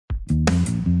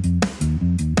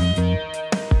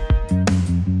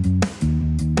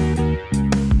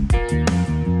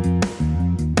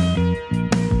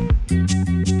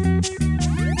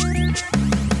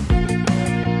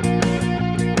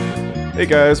Hey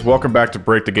guys, welcome back to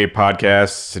Break the Gate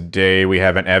podcast. Today we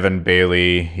have an Evan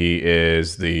Bailey. He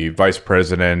is the vice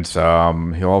president.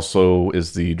 He also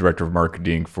is the director of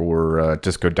marketing for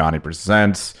Disco Donnie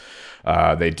Presents.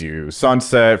 They do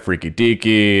Sunset, Freaky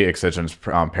Deaky, Extensions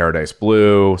Paradise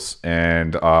Blue,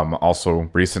 and also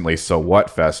recently So What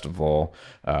Festival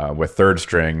with Third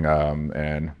String.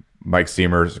 And Mike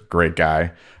Seamer's a great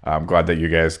guy. I'm glad that you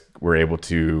guys were able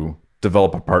to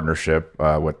develop a partnership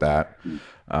with that.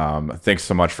 Thanks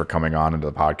so much for coming on into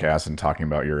the podcast and talking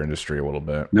about your industry a little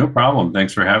bit. No problem.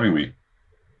 Thanks for having me.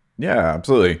 Yeah,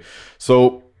 absolutely.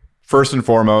 So first and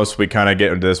foremost, we kind of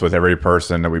get into this with every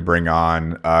person that we bring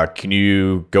on. Can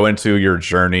you go into your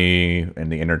journey in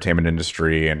the entertainment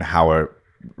industry and how it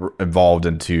evolved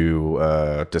into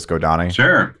Disco Donnie?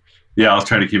 Sure. Yeah, I'll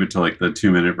try to keep it to like the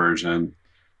 2-minute version.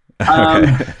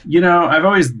 Okay. I've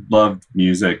always loved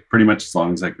music pretty much as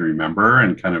long as I can remember,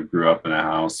 and kind of grew up in a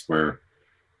house where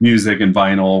music and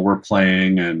vinyl were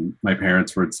playing, and my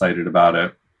parents were excited about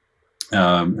it.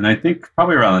 And I think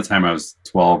probably around the time I was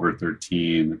 12 or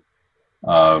 13,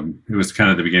 it was kind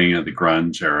of the beginning of the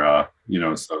grunge era,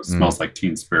 so it smells like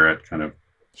Teen Spirit kind of.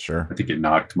 Sure. I think it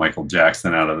knocked Michael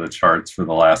Jackson out of the charts for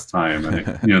the last time.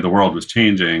 And, the world was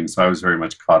changing. So I was very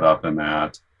much caught up in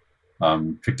that.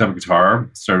 Picked up a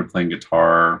guitar, started playing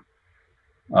guitar,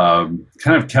 kind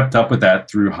of kept up with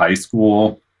that through high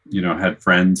school. Had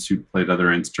friends who played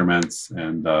other instruments,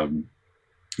 and,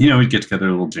 we'd get together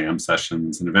little jam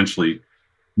sessions, and eventually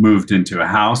moved into a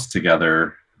house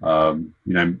together.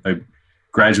 I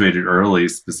graduated early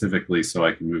specifically so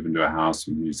I can move into a house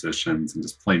with musicians and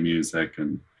just play music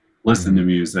and listen to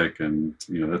music. And,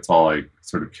 that's all I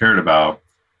sort of cared about.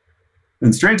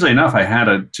 And strangely enough, I had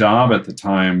a job at the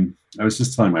time. I was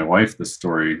just telling my wife this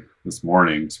story this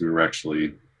morning. So we were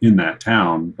actually in that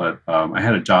town, but I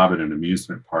had a job at an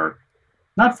amusement park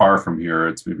not far from here.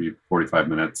 It's maybe 45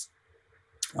 minutes.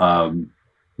 The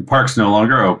park's no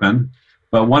longer open,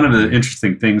 but one of the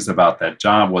interesting things about that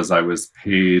job was I was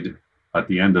paid at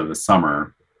the end of the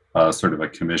summer, sort of a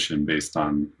commission based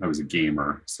on, I was a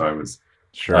gamer. So I was,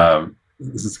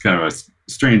 this is kind of a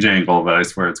strange angle, but I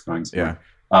swear it's going somewhere.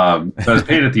 Yeah. So I was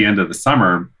paid at the end of the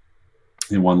summer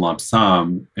in one lump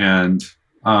sum. And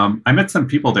I met some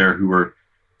people there who were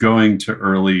going to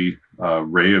early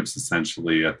raves,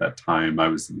 essentially, at that time. I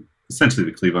was in essentially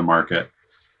the Cleveland market.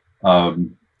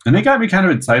 And they got me kind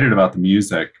of excited about the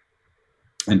music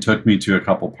and took me to a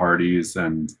couple parties,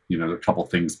 and, a couple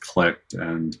things clicked.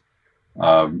 And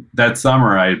that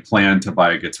summer I had planned to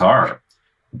buy a guitar,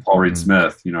 Paul Reed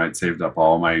Smith. I'd saved up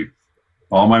all my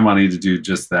money to do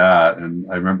just that. And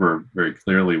I remember very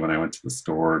clearly when I went to the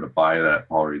store to buy that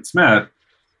Paul Reed Smith,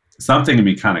 something in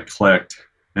me kind of clicked.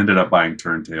 Ended up buying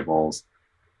turntables,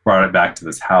 brought it back to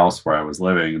this house where I was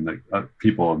living, and the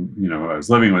people, I was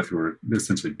living with, who were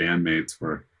essentially bandmates,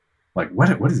 were like, what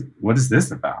is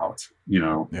this about?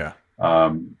 Yeah.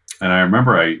 And I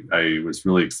remember I was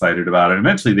really excited about it.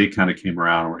 Eventually they kind of came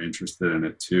around and were interested in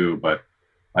it too, but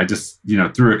I just,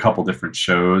 through a couple different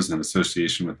shows and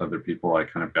association with other people, I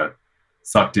kind of got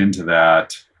sucked into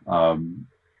that. And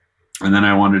then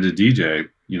I wanted to DJ,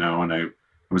 and I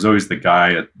was always the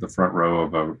guy at the front row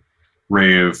of a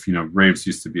rave. Raves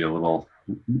used to be a little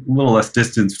less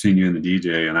distance between you and the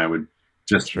DJ, and I would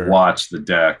just watch the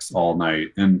decks all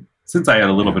night. And since I had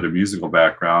a little bit of musical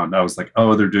background, I was like,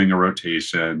 oh, they're doing a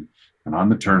rotation, and on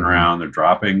the turnaround, they're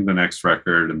dropping the next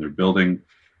record, and they're building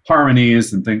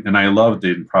harmonies and things. And I loved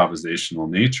the improvisational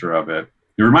nature of it.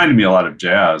 It reminded me a lot of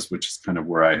jazz, which is kind of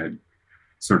where I had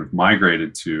sort of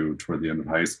migrated to toward the end of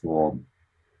high school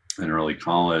and early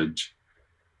college.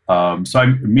 So I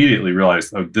immediately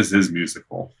realized, oh, this is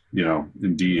musical,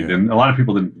 indeed. Yeah. And a lot of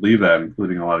people didn't believe that,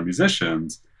 including a lot of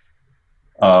musicians.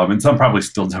 And some probably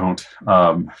still don't.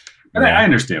 And I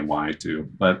understand why too.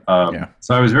 But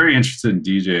so I was very interested in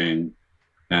DJing,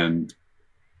 and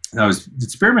I was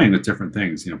experimenting with different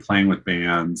things, playing with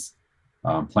bands,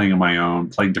 playing on my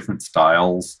own, playing different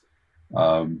styles.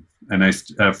 And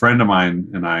a friend of mine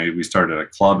and we started a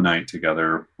club night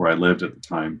together where I lived at the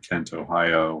time, Kent,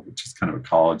 Ohio, which is kind of a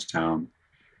college town.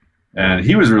 And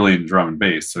he was really into drum and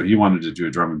bass, so he wanted to do a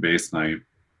drum and bass night.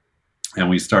 And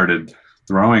we started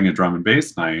throwing a drum and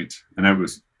bass night, and I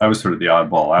was sort of the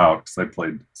oddball out because I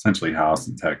played essentially house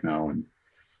and techno and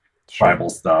tribal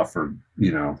stuff, or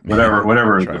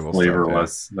whatever the flavor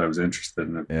was that I was interested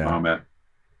in at the moment.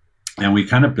 And we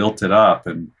kind of built it up,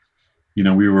 and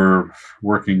we were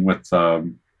working with a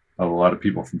lot of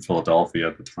people from Philadelphia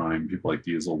at the time, people like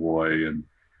Diesel Boy and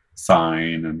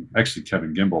sign, and actually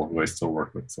Kevin Gimbel, who I still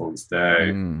work with till this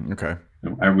day. Okay.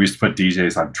 And we used to put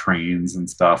DJs on trains and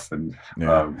stuff and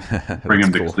Yeah. bring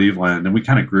That's them to cool. Cleveland. And we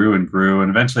kind of grew and grew. And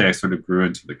eventually I sort of grew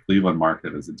into the Cleveland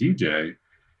market as a DJ.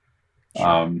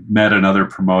 Sure. Met another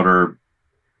promoter,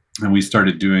 and we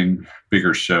started doing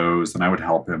bigger shows, and I would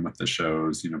help him with the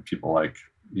shows, people like,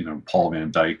 Paul Van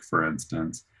Dyke, for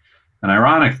instance. And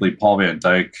ironically, Paul Van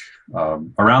Dyke,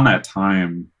 around that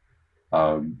time,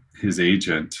 his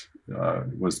agent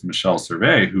was Michelle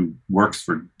Servet, who works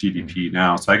for DDP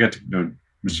now. So I got to know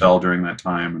Michelle during that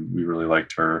time, and we really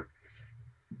liked her.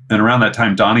 And around that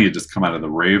time, Donnie had just come out of the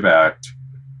Rave Act,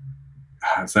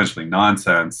 essentially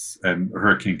nonsense, and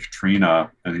Hurricane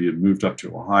Katrina, and he had moved up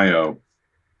to Ohio,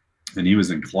 and he was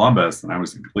in Columbus, and I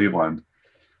was in Cleveland.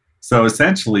 So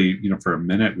essentially, for a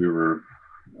minute, we were,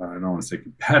 I don't want to say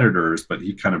competitors, but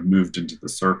he kind of moved into the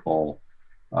circle.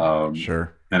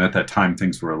 Sure. And at that time,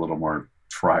 things were a little more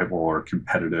tribal or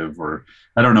competitive, or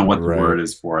I don't know what the word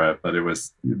is for it, but it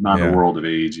was not a world of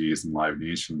AEGs and Live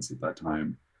Nations at that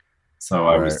time. So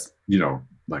I was,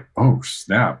 like, oh,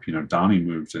 snap, Donnie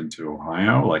moved into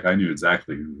Ohio. Like, I knew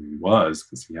exactly who he was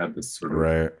because he had this sort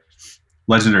of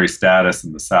legendary status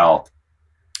in the South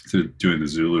through doing the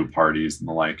Zulu parties and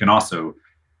the like. And also,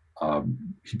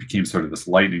 he became sort of this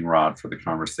lightning rod for the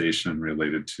conversation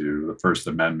related to the First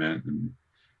Amendment and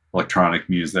electronic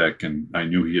music. And I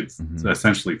knew he had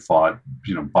essentially fought,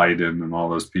 Biden and all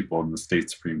those people in the state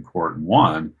Supreme Court and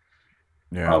won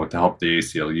with the help of the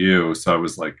ACLU. So I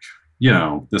was like,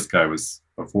 this guy was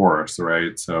a force,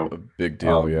 right? So a big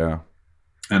deal, yeah.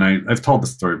 And I've told the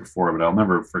story before, but I'll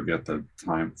never forget the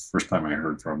first time I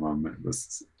heard from him. It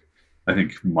was, I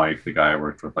think Mike, the guy I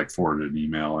worked with, like forwarded an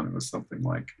email, and it was something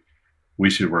like, we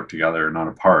should work together, not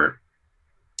apart.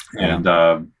 Yeah. And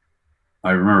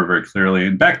I remember very clearly.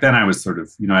 And back then I was sort of,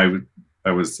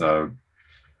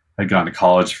 I'd gone to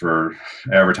college for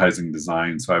advertising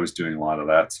design. So I was doing a lot of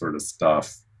that sort of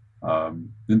stuff. And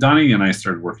Donnie and I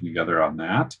started working together on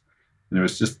that. And it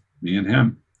was just me and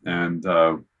him. And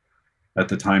at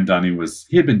the time, Donnie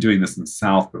he had been doing this in the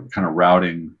South, but kind of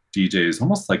routing DJs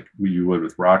almost like you would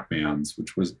with rock bands,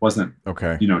 which wasn't,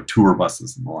 tour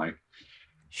buses and the like.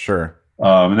 Sure.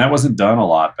 And that wasn't done a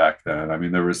lot back then. I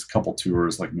mean, there was a couple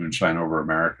tours like Moonshine Over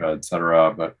America, et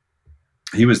cetera, but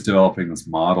he was developing this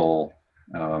model,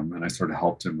 and I sort of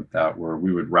helped him with that, where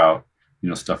we would route,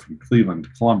 stuff from Cleveland to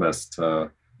Columbus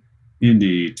to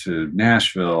Indy to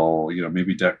Nashville,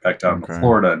 maybe back down to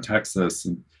Florida and Texas.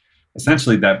 And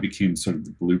essentially that became sort of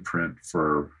the blueprint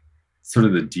for sort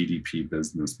of the DDP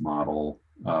business model.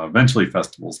 Eventually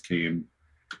festivals came,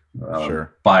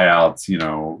 buyouts,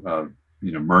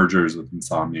 mergers with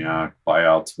Insomniac,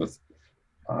 buyouts with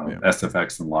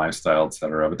SFX and Lifestyle, et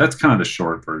cetera. But that's kind of the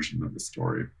short version of the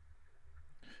story.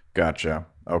 Gotcha.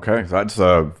 Okay. That's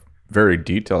a very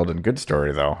detailed and good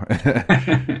story, though.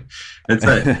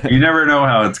 You never know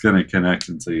how it's going to connect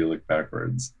until you look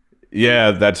backwards.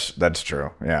 Yeah, that's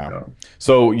true. Yeah.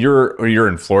 So you're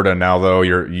in Florida now, though.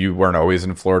 You weren't always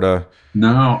in Florida.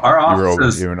 No, our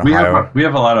offices. We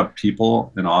have a lot of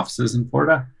people in offices in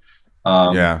Florida.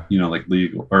 Like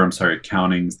legal, or I'm sorry,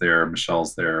 accounting's there,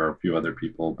 Michelle's there, a few other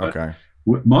people. But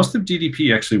most of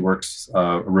DDP actually works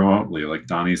remotely. Like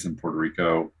Donnie's in Puerto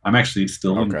Rico. I'm actually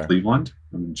still in Cleveland.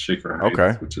 I'm in Shaker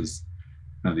Heights, which is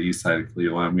kind of the east side of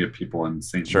Cleveland. We have people in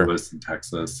St. Louis and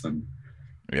Texas, and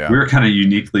we were kind of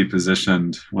uniquely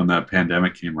positioned when that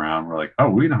pandemic came around. We're like, oh,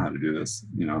 we know how to do this.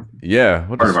 We'll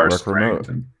part of our strength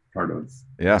and part of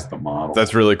the model.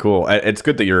 That's really cool. It's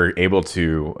good that you're able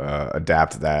to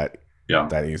adapt that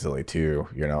easily too.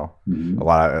 A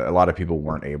lot of people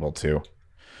weren't able to.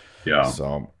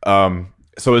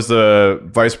 So as the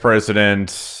vice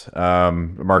president,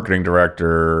 marketing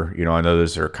director, I know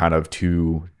those are kind of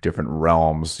two different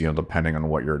realms, depending on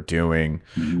what you're doing.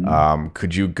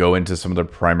 Could you go into some of the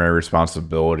primary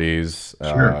responsibilities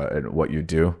and what you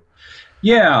do?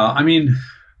 Yeah, I mean,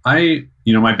 my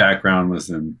background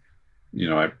was in,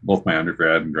 both my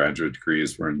undergrad and graduate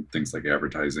degrees were in things like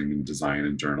advertising and design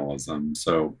and journalism.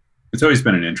 So it's always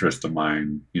been an interest of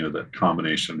mine, the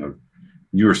combination of,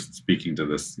 you were speaking to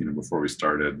this, before we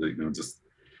started, just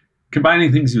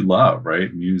combining things you love,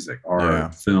 right? Music,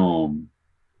 art, film.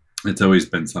 It's always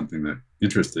been something that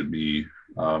interested me.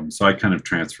 So I kind of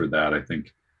transferred that, I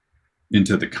think,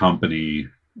 into the company.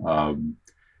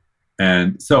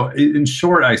 And so in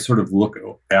short, I sort of look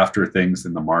after things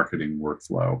in the marketing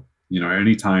workflow,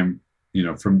 anytime,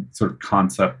 from sort of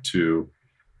concept to,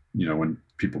 when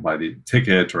people buy the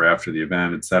ticket or after the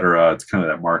event, et cetera, it's kind of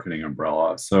that marketing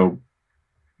umbrella. So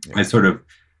I sort of,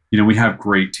 we have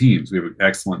great teams. We have an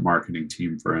excellent marketing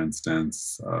team, for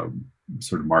instance.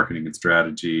 sort of marketing and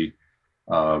strategy.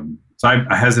 So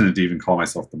I hesitant to even call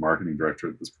myself the marketing director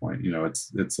at this point.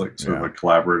 It's like sort of a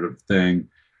collaborative thing.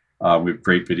 We have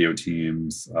great video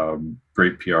teams,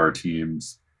 great PR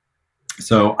teams.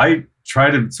 So I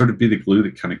try to sort of be the glue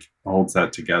that kind of holds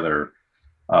that together.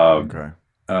 Okay.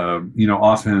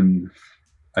 Often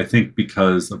I think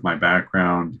because of my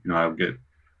background, I'll get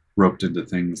roped into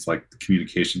things like the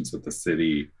communications with the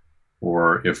city,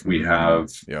 or if we have,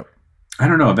 Yep. I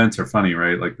don't know, events are funny,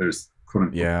 right? Like there's quote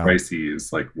unquote Yeah.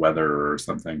 crises like weather or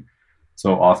something.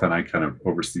 So often I kind of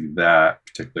oversee that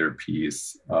particular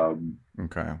piece.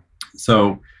 Okay.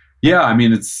 So yeah, I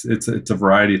mean it's a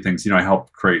variety of things. I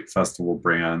help create festival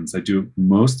brands. I do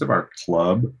most of our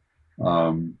club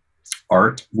um,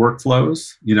 art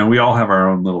workflows. We all have our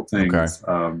own little things.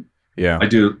 Okay. Yeah. I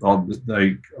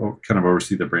kind of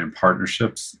oversee the brand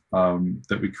partnerships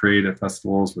that we create at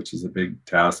festivals, which is a big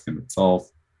task in itself.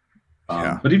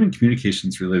 But even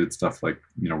communications related stuff like,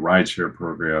 rideshare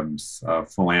programs,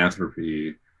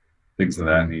 philanthropy, things of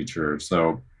that nature.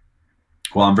 So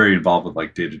while I'm very involved with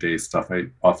like day-to-day stuff, I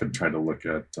often try to look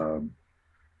at,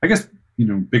 I guess,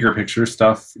 bigger picture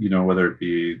stuff, whether it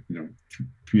be,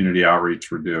 community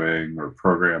outreach we're doing or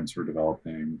programs we're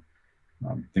developing,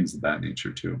 things of that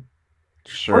nature too.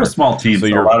 Sure. We're a small team, So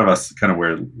so a lot of us kind of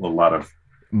wear a lot of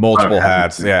multiple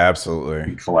hats. Yeah, absolutely.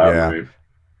 And collaborate. Yeah.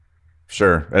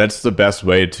 Sure. And it's the best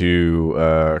way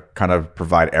to kind of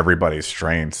provide everybody's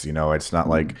strengths. It's not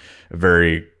like a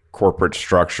very corporate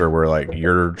structure where like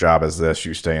your job is this,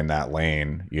 you stay in that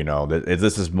lane.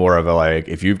 This is more of a like,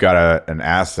 if you've got an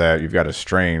asset, you've got a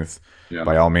strength,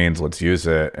 by all means, let's use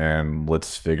it and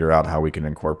let's figure out how we can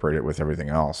incorporate it with everything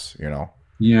else.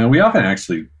 Yeah, we often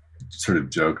actually sort of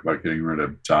joke about getting rid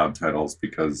of job titles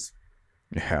because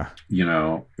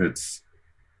it's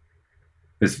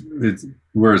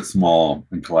we're small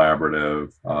and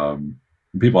collaborative.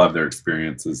 People have their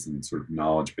experiences and sort of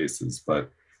knowledge bases, but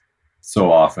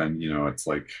so often, it's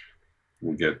like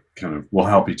we'll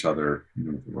help each other,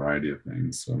 with a variety of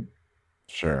things. So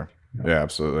sure. Yeah,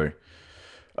 absolutely.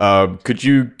 Could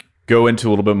you go into a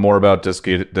little bit more about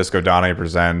Disco Donnie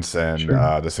Presents and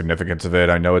the significance of it?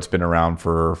 I know it's been around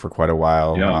for quite a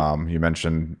while. Yeah. You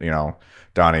mentioned,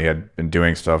 Donnie had been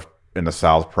doing stuff in the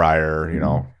South prior,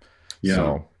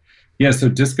 So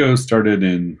disco started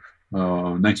in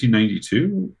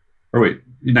 1992, or wait,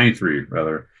 93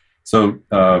 rather. So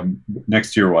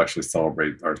next year we'll actually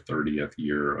celebrate our 30th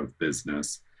year of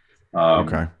business.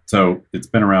 So it's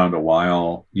been around a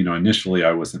while. Initially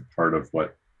I wasn't part of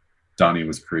what Donnie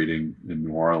was creating in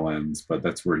New Orleans, but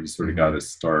that's where he sort of got his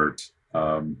start.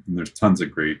 And there's tons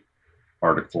of great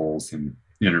articles and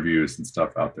interviews and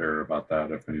stuff out there about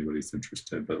that if anybody's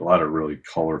interested, but a lot of really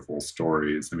colorful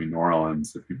stories. I mean, New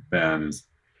Orleans, if you've been, is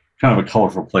kind of a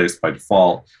colorful place by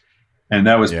default. And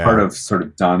that was part of sort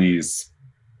of Donnie's,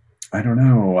 I don't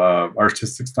know,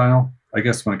 artistic style, I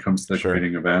guess, when it comes to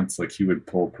creating events. Like he would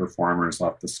pull performers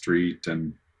off the street,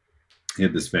 and he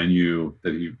had this venue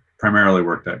that he primarily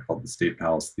worked at called the State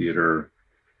Palace Theater.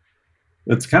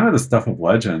 It's kind of the stuff of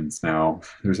legends now.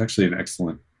 There's actually an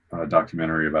excellent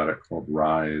documentary about it called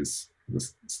Rise, the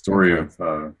story of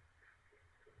the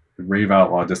rave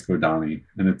outlaw Disco Donnie.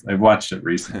 And I've watched it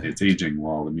recently. It's aging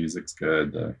well. The music's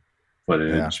good, the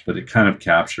footage, but it kind of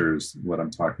captures what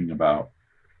I'm talking about.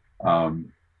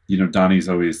 Donnie's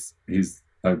he's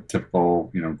a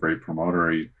typical, great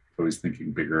promoter. He's always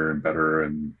thinking bigger and better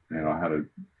and, how to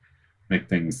make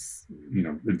things,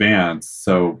 advance.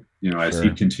 So, as he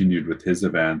continued with his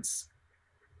events,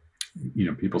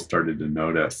 people started to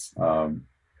notice, in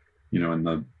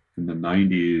the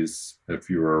 90s, if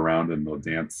you were around in the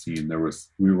dance scene,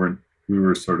 we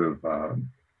were sort of, a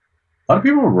lot of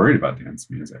people were worried about dance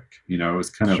music. It was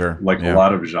kind of like a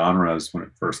lot of genres when it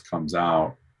first comes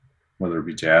out, whether it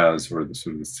be jazz or the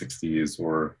sort of the 60s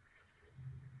or,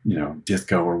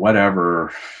 disco or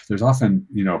whatever. There's often,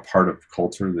 a part of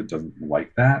culture that doesn't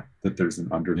like that there's an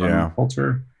underground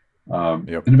culture. And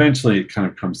eventually it kind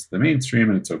of comes to the mainstream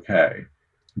and it's okay.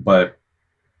 But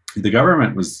the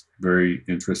government was very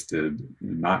interested,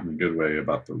 not in a good way,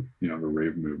 about the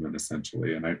rave movement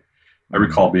essentially. And I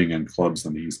recall being in clubs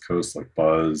on the East Coast like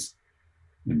Buzz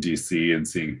in DC and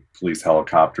seeing police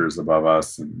helicopters above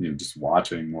us and just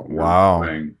watching what we were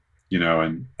doing.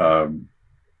 And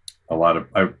a lot of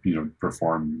I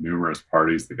performed numerous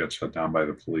parties that got shut down by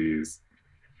the police.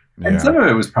 And some of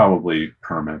it was probably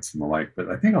permits and the like, but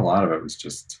I think a lot of it was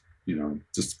just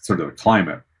sort of the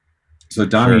climate. So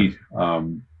Donnie,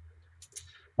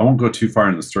 I won't go too far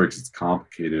into the story because it's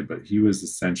complicated, but he was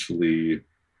essentially,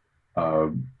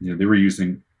 they were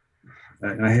using,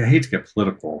 and I hate to get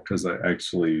political because I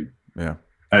actually,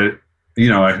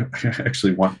 I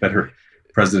actually want better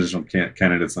presidential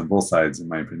candidates on both sides, in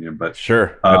my opinion. But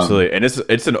Sure, um, absolutely, and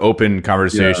it's an open yeah,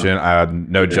 conversation.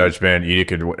 No it is. judgment. You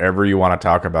could whatever you want to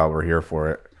talk about. We're here for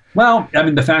it. Well, I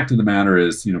mean, the fact of the matter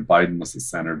is, Biden was a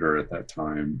senator at that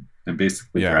time and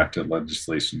basically Yeah, drafted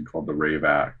legislation called the RAVE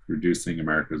Act, Reducing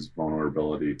America's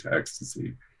Vulnerability to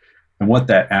Ecstasy. And what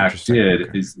that act interesting. did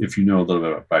Okay, is, if you know a little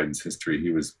bit about Biden's history,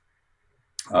 he was,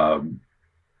 um,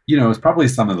 it was probably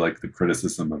some of like the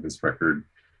criticism of his record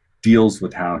deals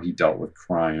with how he dealt with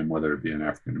crime, whether it be in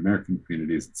African American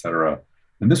communities, et cetera.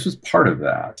 And this was part of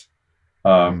that.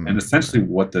 And okay, essentially,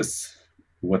 what this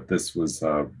was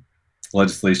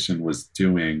legislation was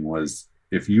doing was,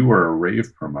 if you were a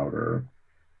rave promoter,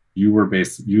 you were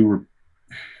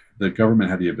the government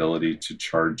had the ability to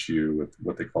charge you with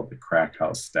what they called the crack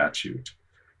house statute,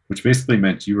 which basically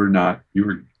meant you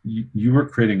were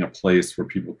creating a place where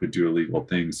people could do illegal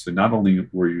things. So not only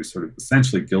were you sort of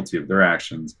essentially guilty of their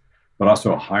actions, but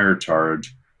also a higher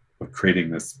charge of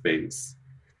creating this space.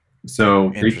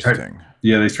 So interesting.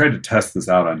 they tried to test this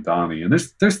out on Donnie, and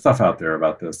there's stuff out there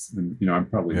about this, and I'm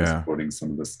probably Yeah, misquoting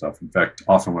some of this stuff. In fact,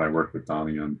 often when I work with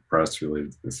Donnie on press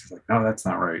related to this, he's like, "No, that's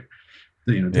not right.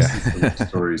 This is the real yeah,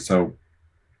 story." So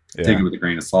take it yeah, with a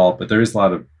grain of salt, but there is a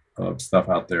lot of stuff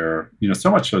out there.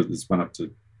 So much so this went up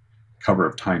to cover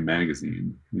of Time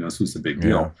magazine. This was a big yeah.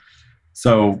 deal.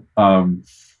 So when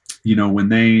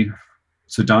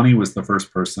so Donnie was the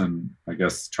first person, I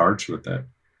guess, charged with it.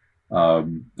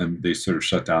 And they sort of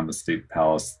shut down the State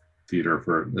Palace Theater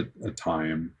for a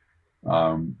time.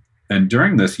 Um, and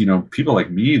during this, people like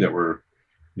me that were,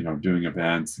 doing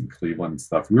events in Cleveland and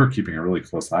stuff, we were keeping a really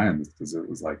close eye on this, because it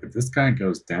was like, if this guy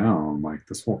goes down, like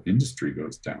this whole industry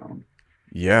goes down.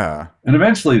 Yeah. And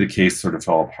eventually the case sort of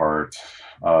fell apart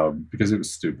because it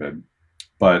was stupid.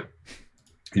 But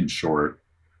in short,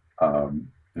 and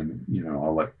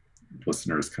I'll let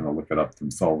listeners kind of look it up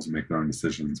themselves and make their own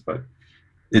decisions. But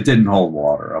it didn't hold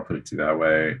water. I'll put it to you that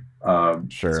way. So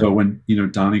Sure. when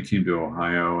Donnie came to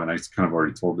Ohio, and I kind of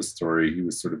already told this story, he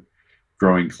was sort of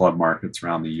growing club markets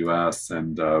around the U.S.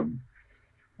 And I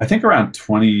think around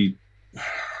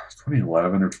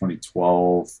 2011 or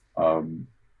 2012, well,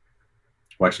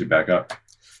 actually back up,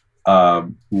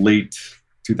 late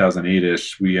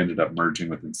 2008-ish, we ended up merging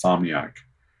with Insomniac.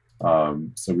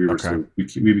 So we were Okay. sort of,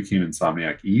 we became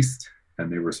Insomniac East,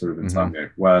 and they were sort of Hmm.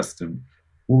 Insomniac West. And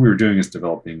what we were doing is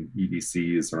developing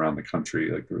EDCs around the country.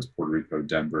 Like there was Puerto Rico,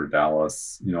 Denver,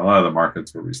 Dallas, a lot of the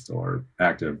markets where we still are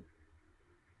active.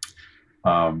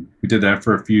 We did that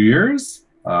for a few years.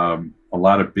 A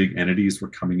lot of big entities were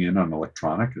coming in on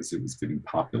electronic as it was getting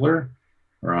popular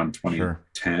around Sure.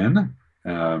 2010.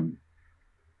 Um,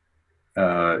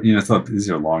 so these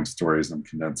are long stories I'm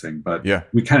condensing, but Yeah.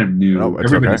 we kind of No, knew, it's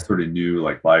everybody okay. sort of knew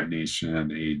like Live Nation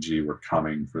and AEG were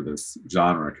coming for this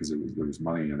genre because there was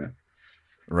money in it.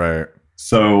 Right.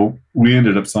 So we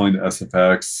ended up selling to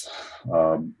SFX,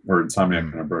 or Insomniac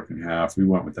Mm, kind of broke in half. We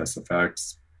went with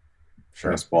SFX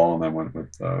sure. first of all, and then went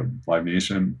with Live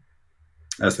Nation.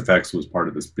 SFX was part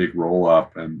of this big roll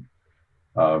up, and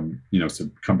so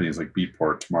companies like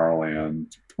Beatport,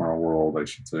 Tomorrowland, Tomorrow World, I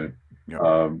should say, Yep.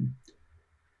 um,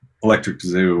 Electric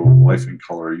Zoo, Life in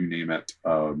Color, you name it.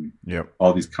 Yep.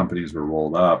 All these companies were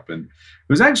rolled up, and it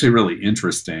was actually really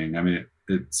interesting. I mean,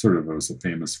 it sort of was a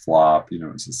famous flop, it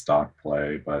was a stock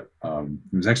play, but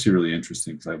it was actually really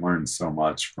interesting because I learned so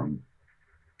much from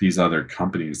these other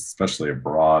companies, especially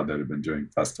abroad, that have been doing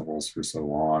festivals for so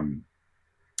long.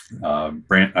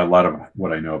 A lot of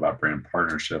what I know about brand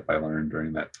partnership, I learned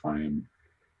during that time.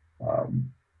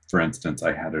 Um, for instance,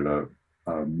 I had a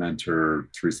mentor,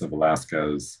 Teresa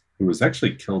Velasquez, who was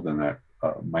actually killed in that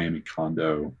Miami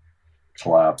condo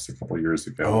collapse a couple of years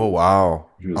Oh, ago. wow.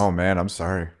 She was, Oh, man, I'm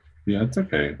sorry. yeah, it's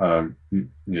okay. Yeah,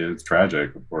 it's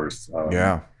tragic, of course.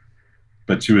 Yeah.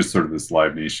 But she was sort of this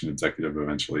Live Nation executive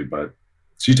eventually. But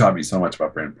she taught me so much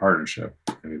about brand partnership.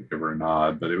 I give her a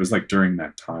nod. But it was like during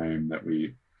that time that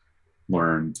we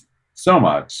learned so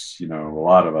much, a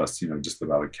lot of us, just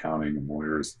about accounting and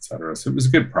lawyers, et cetera. So it was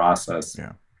a good process.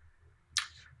 Yeah.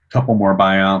 A couple more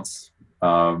buyouts.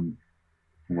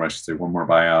 Or I should say one more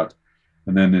buyout.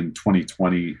 And then in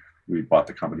 2020, we bought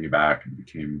the company back and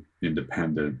became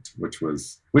independent, which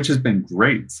has been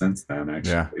great since then. Yeah.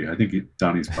 Actually, I think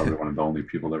Donnie's probably one of the only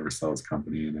people that ever sell his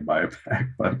company and then buy it back.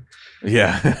 But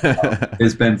Yeah.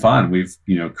 it's been fun. We've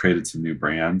created some new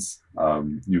brands,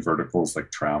 new verticals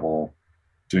like travel,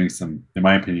 doing some, in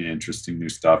my opinion, interesting new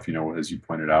stuff. As you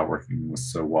pointed out, working with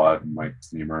So What and Mike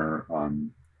Zimmer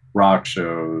on rock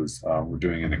shows. We're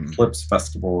doing an Mhm. Eclipse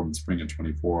festival in the spring of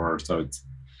 24. So it's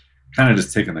kind of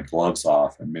just taken the gloves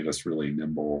off and made us really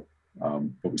nimble.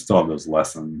 But we still have those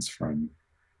lessons from,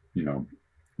 you know,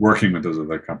 working with those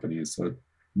other companies. So, in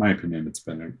my opinion, it's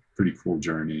been a pretty cool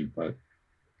journey. But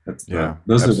Yeah,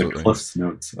 those are the absolutely. Cliff's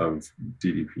notes of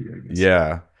DDP, I guess.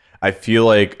 Yeah. I feel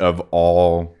like of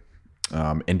all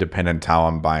independent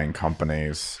talent buying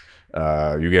companies,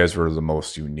 you guys were the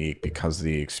most unique because of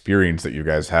the experience that you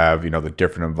guys have, the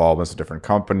different involvements of different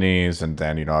companies. And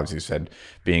then, obviously you said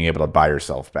being able to buy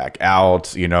yourself back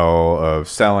out, of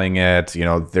selling it.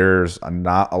 There's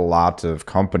not a lot of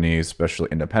companies, especially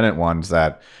independent ones,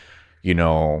 that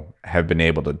have been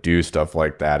able to do stuff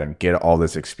like that and get all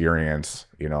this experience,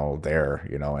 there,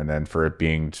 and then for it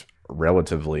being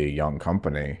relatively young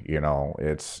company,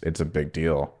 it's a big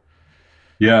deal.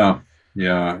 Yeah,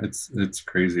 yeah, it's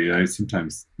crazy. I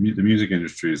sometimes the music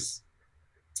industry is.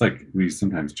 It's like we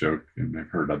sometimes joke, and I've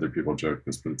heard other people joke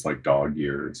this, but it's like dog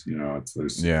years. Yeah.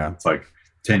 It's like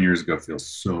 10 years ago feels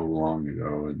so long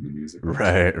ago in the music industry.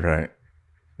 Right, right.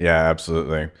 Yeah,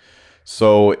 absolutely.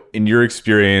 So, in your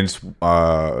experience,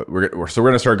 we're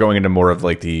gonna start going into more of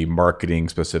like the marketing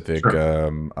specific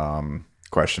Sure.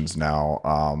 questions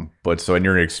now. But so, in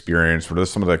your experience, what are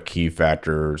some of the key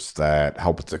factors that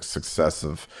help with the success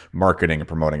of marketing and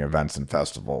promoting events and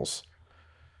festivals?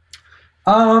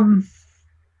 Um,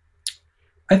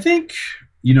 I think,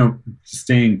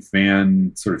 staying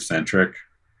fan sort of centric.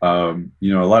 A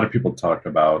lot of people talk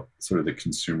about sort of the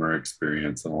consumer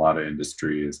experience in a lot of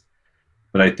industries,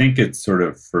 but I think it's sort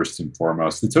of first and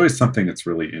foremost. It's always something that's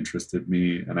really interested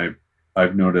me, and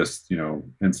I've noticed,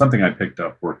 and something I picked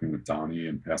up working with Donnie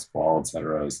and Pasquale, et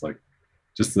cetera, is like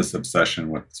just this obsession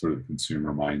with sort of the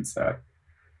consumer mindset.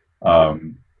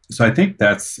 Mm-hmm. So I think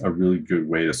that's a really good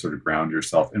way to sort of ground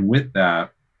yourself. And with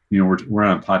that, we're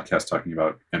on a podcast talking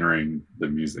about entering the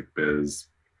music biz.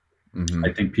 I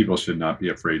Mm-hmm. think people should not be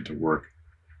afraid to work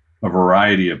a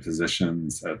variety of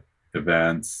positions at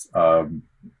events.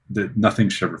 That nothing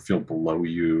should ever feel below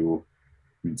you.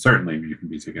 I mean, certainly you can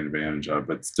be taken advantage of,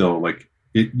 but still, like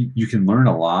you can learn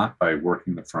a lot by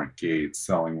working the front gates,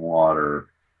 selling water,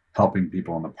 helping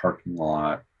people in the parking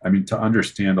lot. I mean, to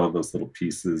understand all those little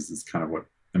pieces is kind of what,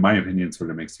 in my opinion, sort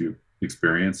of makes you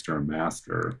experienced or a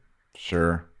master.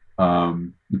 Sure.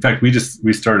 In fact,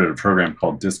 we started a program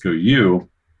called Disco U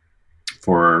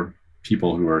for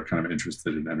people who are kind of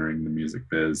interested in entering the music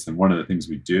biz. And one of the things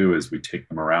we do is we take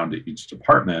them around to each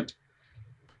department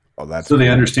Oh, that's so they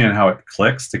cool. understand how it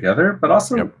clicks together, but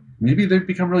also Yep. maybe they've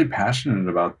become really passionate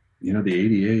about, the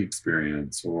ADA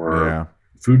experience or Yeah.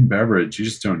 food and beverage. You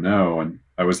just don't know. And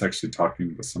I was actually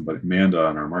talking with somebody, Amanda,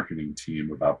 on our marketing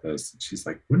team about this. And she's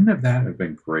like, wouldn't that have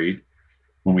been great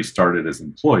when we started as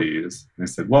employees? And I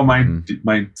said, well, Mm-hmm.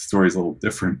 my story is a little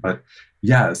different, but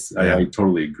yes, I Yeah.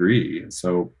 totally agree.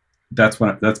 So that's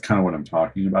kind of what I'm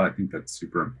talking about. I think that's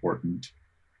super important.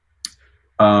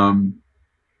 Um,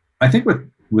 I think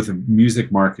with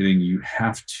music marketing, you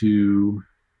have to.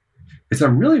 It's a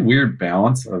really weird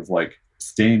balance of like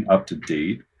staying up to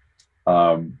date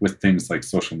with things like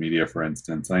social media, for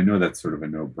instance. I know that's sort of a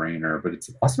no brainer, but it's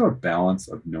also a balance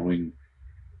of knowing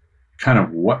kind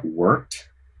of what worked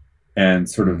and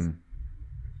sort of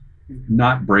Mm-hmm.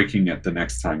 not breaking it the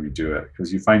next time you do it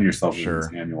because you find yourself in these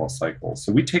Sure. annual cycles.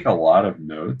 So we take a lot of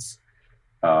notes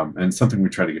and something we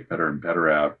try to get better and better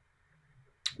at.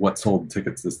 What sold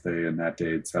tickets this day and that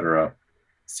day, et cetera.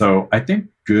 So I think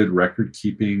good record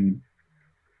keeping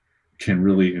can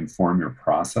really inform your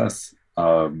process.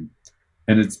 And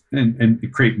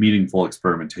create meaningful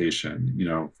experimentation.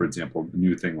 For example, a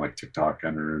new thing like TikTok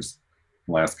enters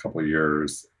the last couple of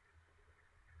years.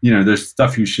 There's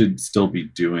stuff you should still be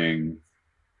doing,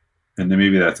 and then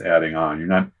maybe that's adding on. You're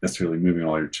not necessarily moving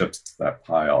all your chips to that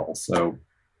pile. So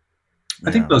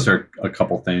I think Yeah. those are a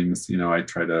couple things. I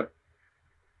try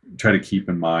to keep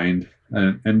in mind,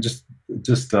 and just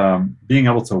being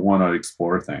able to want to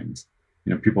explore things.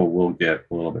 People will get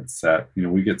a little bit set.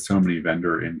 We get so many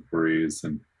vendor inquiries,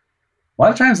 and a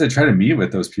lot of times I try to meet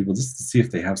with those people just to see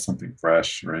if they have something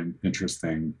fresh or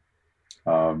interesting,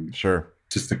 um, Sure.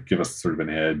 just to give us sort of an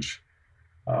edge.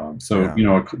 So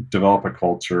Yeah. develop a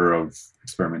culture of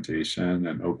experimentation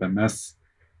and openness,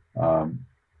 um,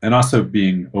 and also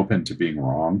being open to being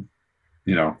wrong.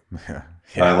 You know, Yeah.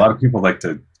 a Yeah. lot of people like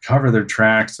to cover their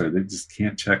tracks or they just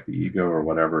can't check the ego or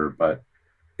whatever, but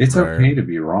it's Right. okay to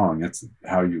be wrong. It's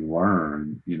how you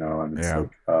learn, and it's Yeah.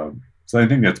 like, so I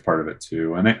think that's part of it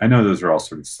too. And I know those are all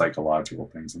sort of psychological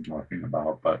things I'm talking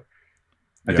about, but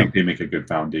I think Yep. they make a good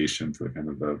foundation for kind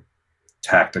of the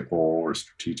tactical or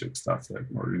strategic stuff that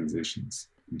organizations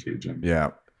engage in.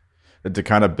 Yeah. To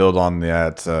kind of build on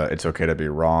that, it's okay to be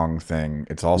wrong thing.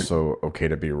 It's also okay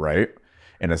to be right.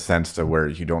 in a sense to where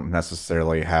you don't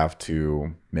necessarily have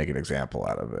to make an example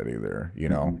out of it either.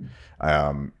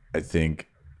 Mhm. I think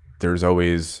there's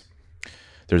always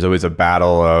a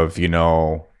battle of,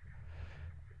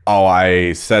 oh,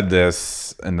 I said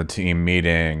this in the team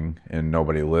meeting and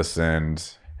nobody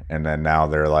listened, and then now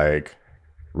they're like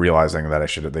realizing that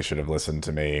they should have listened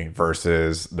to me,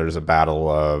 versus there's a battle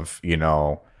of,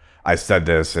 I said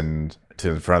this and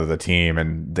to in front of the team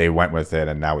and they went with it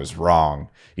and that was wrong.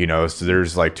 So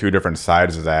there's like two different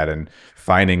sides of that, and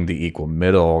finding the equal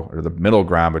middle or the middle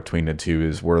ground between the two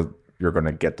is where you're going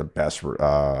to get the best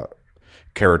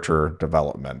character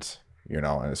development,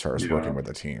 as far as Yeah. working with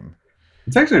the team.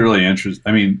 It's actually really interesting.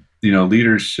 I mean,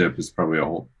 leadership is probably a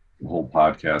whole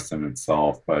podcast in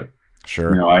itself, but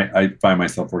Sure. I find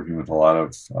myself working with a lot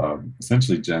of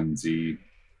essentially Gen Z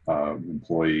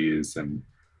employees, and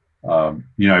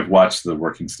I've watched the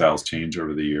working styles change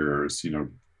over the years.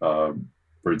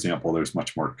 For example, there's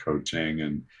much more coaching,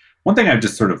 and one thing I've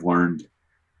just sort of learned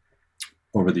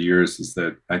over the years is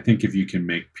that I think if you can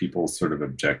make people's sort of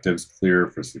objectives clear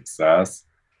for success,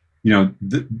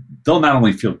 they'll not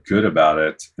only feel good about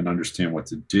it and understand what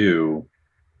to do,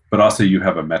 but also you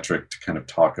have a metric to kind of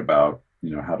talk about,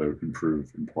 how to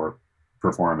improve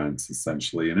performance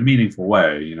essentially in a meaningful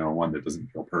way, one that doesn't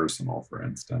feel personal, for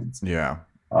instance. Yeah.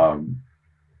 Um,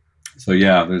 so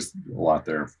yeah, there's a lot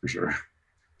there for sure.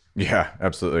 Yeah,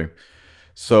 absolutely.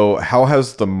 So, how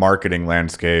has the marketing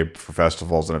landscape for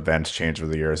festivals and events changed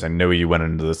over the years? I know you went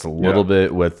into this a Yeah, little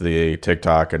bit with the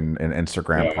TikTok and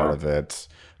Instagram part yeah, of it.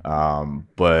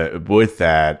 But with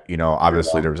that,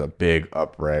 obviously yeah, there was a big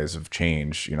uprise of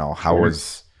change. sure.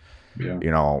 Yeah,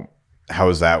 you know, how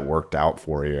has that worked out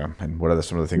for you? And what are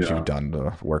some of the things you've yeah. done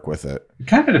to work with it? It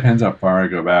kind of depends how far I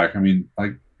go back. I mean,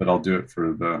 but I'll do it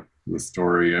for the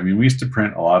story. I mean, we used to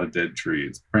print a lot of dead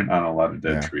trees, print on a lot of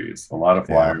dead Yeah. trees, a lot of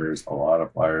Yeah. flyers, a lot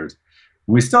of flyers.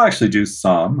 We still actually do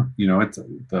some. It's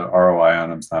the ROI on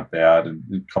them is not bad, and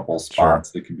in a couple of Sure.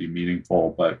 spots they can be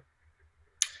meaningful. But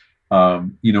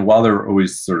while there were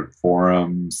always sort of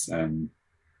forums and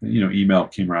email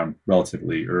came around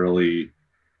relatively early.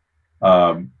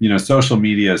 Social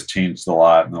media has changed a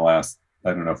lot in the last,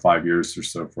 I don't know, 5 years or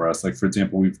so for us. Like, for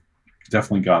example, we've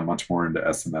definitely gone much more into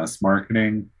SMS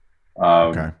marketing.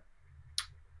 Okay. Um,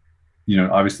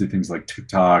 Obviously things like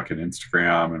TikTok and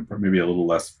Instagram, and maybe a little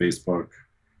less Facebook,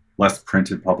 less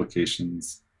printed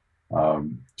publications,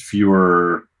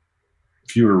 fewer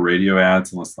radio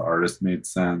ads unless the artist made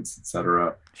sense,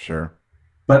 etc. Sure.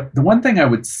 But the one thing I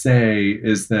would say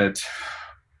is that,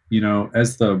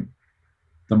 as the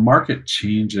market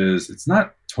changes, it's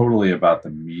not totally about the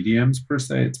mediums per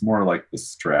se. It's more like the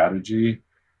strategy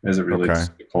as it relates Okay.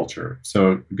 to the culture.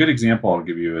 So a good example I'll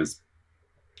give you is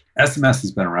SMS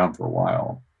has been around for a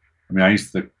while. I mean, I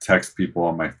used to text people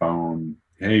on my phone,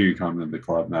 "Hey, you come to the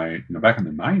club night?" Back in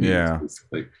the '90s, Yeah.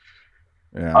 basically.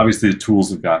 Yeah. Obviously, the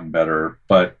tools have gotten better,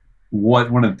 but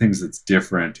one of the things that's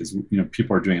different is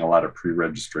people are doing a lot of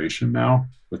pre-registration now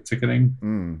with ticketing.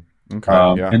 Mm. Okay.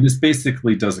 Yeah. And this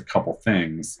basically does a couple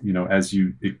things. As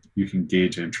you can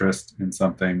gauge interest in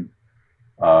something,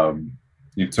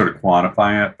 you can sort of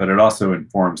quantify it, but it also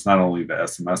informs not only the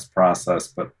SMS process,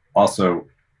 but also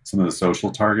some of the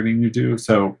social targeting you do.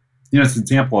 So, it's an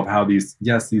example of how these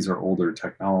are older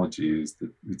technologies.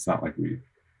 It's not like we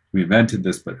invented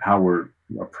this, but how we're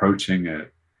approaching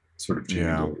it sort of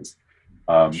Yeah. changes.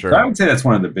 So I Sure. would say that's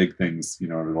one of the big things,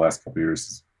 over the last couple of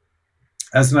years.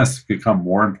 SMS has become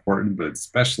more important, but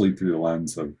especially through the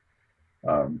lens of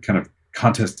kind of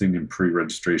contesting and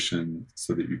pre-registration,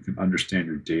 so that you can understand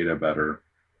your data better,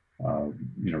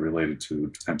 related to the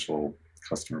potential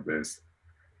customer base.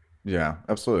 Yeah.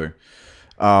 Absolutely.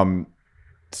 Um,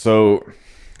 So,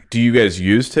 do you guys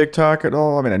use TikTok at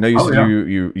all? I mean, I know you Oh said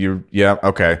yeah, yeah,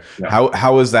 okay. yeah,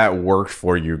 How has that worked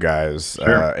for you guys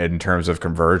sure. in terms of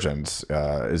conversions?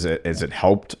 Is it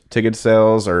helped ticket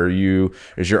sales, or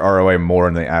is your ROA more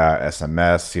in the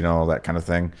SMS, that kind of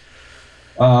thing?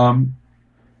 Um,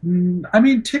 I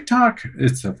mean, TikTok,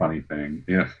 it's a funny thing.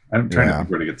 Yeah, I'm trying to Yeah. think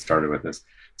where to get started with this.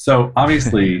 So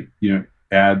obviously,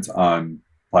 ads on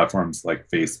platforms like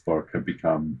Facebook have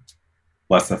become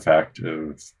less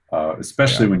effective,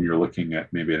 especially Yeah. when you're looking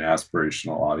at maybe an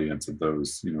aspirational audience of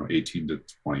those, 18 to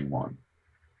 21.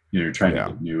 You're trying to Yeah.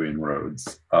 get new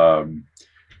inroads.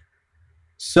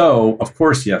 So, of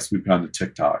course, yes, we've gone to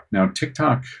TikTok. Now,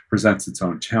 TikTok presents its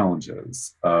own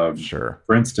challenges. Sure.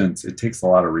 For instance, it takes a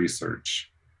lot of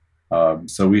research.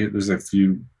 So there's a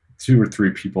two or three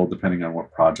people, depending on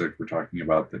what project we're talking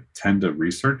about, that tend to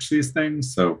research these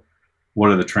things. So,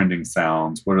 what are the trending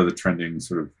sounds? What are the trending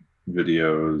sort of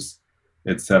videos?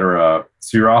 etc.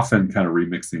 So you're often kind of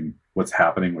remixing what's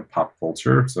happening with pop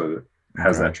culture, so it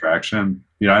has Okay. that traction.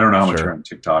 I don't know how much you're Sure. on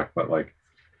TikTok, but like,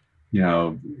 I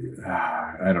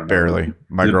don't know. Barely.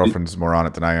 My girlfriend's more on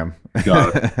it than I am.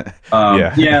 Got it.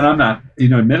 Yeah, Yeah. and I'm not.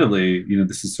 Admittedly,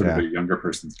 this is sort of a Yeah. younger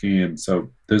person's game, so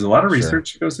there's a lot of Sure.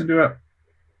 research that goes into it.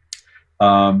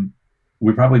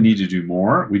 We probably need to do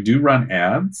more. We do run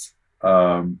ads.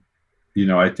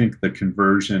 I think the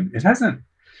conversion,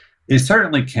 it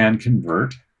certainly can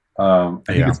convert. I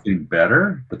think Yeah. it's getting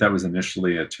better, but that was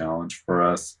initially a challenge for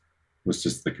us, was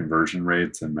just the conversion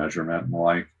rates and measurement and the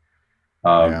like.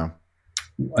 Um, Yeah.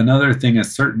 Another thing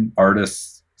is certain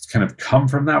artists kind of come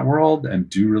from that world and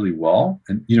do really well.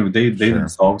 And, they Sure.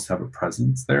 themselves have a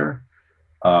presence there.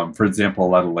 For example, a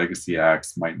lot of legacy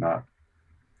acts might not,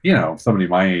 somebody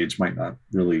my age might not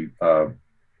really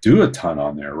do a ton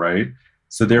on there, right?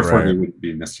 So therefore, they Right. wouldn't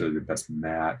be necessarily the best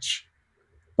match.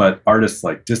 But artists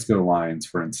like Disco Lines,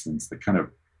 for instance, that kind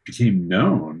of became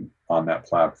known on that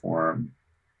platform,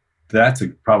 that's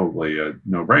probably a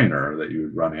no-brainer that you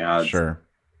would run ads Sure.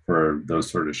 for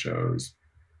those sort of shows.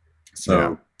 Yeah.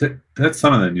 So that's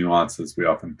some of the nuances we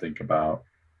often think about.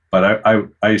 But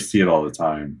I see it all the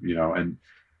time, and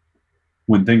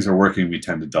when things are working, we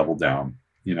tend to double down,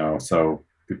 So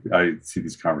I see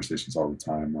these conversations all the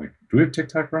time. Like, do we have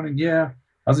TikTok running? Yeah.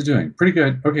 How's it doing? Pretty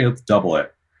good. Okay, let's double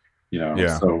it.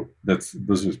 Yeah. So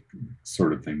those are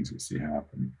sort of things we see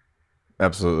happen.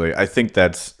 Absolutely. I think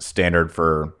that's standard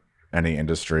for any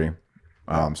industry,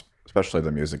 Yeah. especially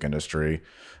the music industry.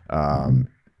 Um,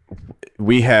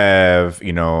 we have,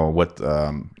 with,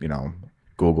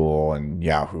 Google and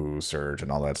Yahoo search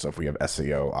and all that stuff, we have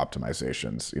SEO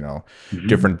optimizations, Mm-hmm.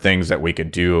 different things that we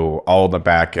could do all in the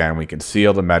back end. We can see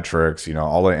all the metrics,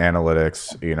 all the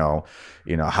analytics,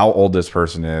 how old this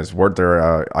person is, where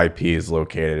their IP is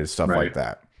located, stuff like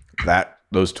Right. that.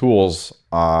 Those tools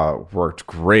worked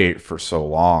great for so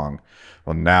long.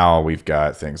 Well, now we've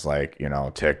got things like,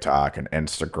 TikTok and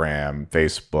Instagram,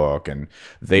 Facebook, and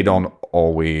they Mm-hmm. don't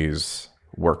always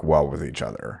work well with each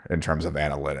other in terms of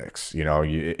analytics.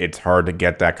 It's hard to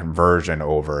get that conversion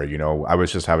over. I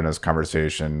was just having this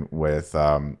conversation with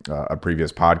a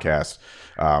previous podcast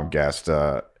guest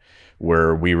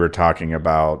where we were talking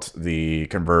about the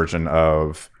conversion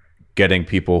of getting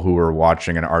people who are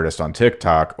watching an artist on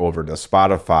TikTok over to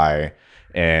Spotify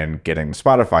and getting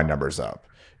Spotify numbers up.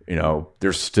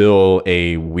 There's still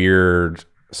a weird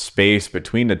space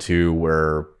between the two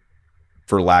where,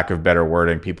 for lack of better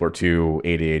wording, people are too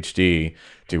ADHD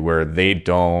to where they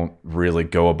don't really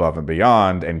go above and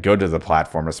beyond and go to the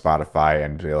platform of Spotify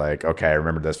and be like, okay, I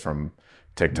remember this from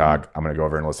Mm-hmm. TikTok. I'm going to go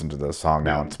over and listen to the song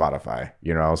now Yeah. on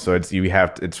Spotify, so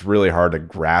it's really hard to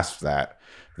grasp that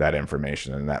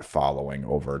information and that following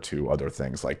over to other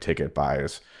things like ticket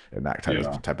buys and that Yeah.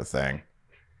 type of thing.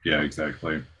 Yeah,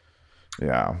 exactly.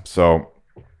 Yeah. So,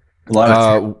 A lot of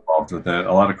time uh, involved with it,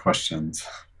 a lot of questions.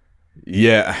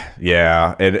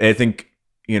 yeah. And I think,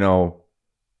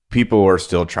 people are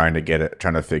still trying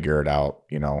to figure it out,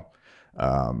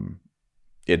 Um,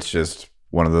 it's just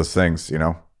one of those things.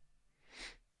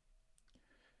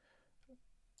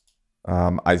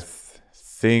 I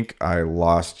think I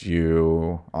lost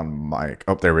you on mic.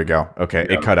 Oh, there we go. Okay.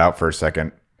 It Yeah. cut out for a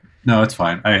second. No, it's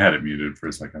fine. I had it muted for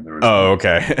a second. There was Oh,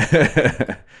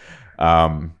 okay.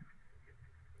 um,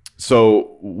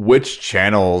 so which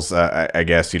channels, I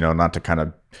guess, not to kind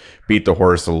of beat the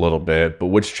horse a little bit, but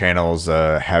which channels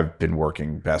have been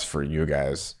working best for you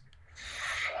guys?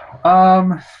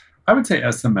 I would say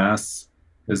SMS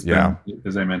has Yeah. been,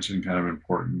 as I mentioned, kind of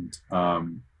important.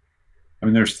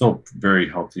 There's still very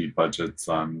healthy budgets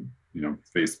on,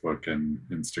 Facebook and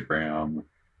Instagram.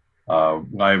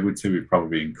 I would say we've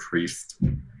probably increased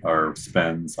our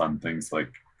spends on things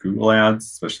like Google Ads,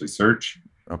 especially search.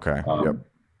 Okay. Yep.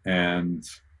 And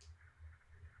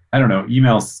I don't know,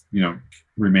 emails,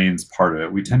 remains part of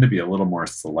it. We tend to be a little more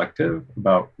selective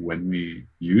about when we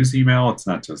use email. It's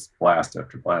not just blast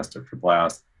after blast after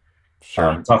blast.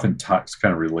 Sure. It's often kind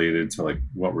of related to like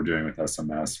what we're doing with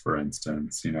SMS, for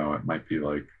instance. It might be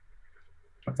like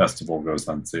a festival goes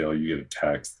on sale, you get a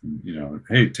text, and,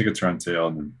 hey, tickets are on sale,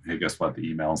 and then, hey, guess what? The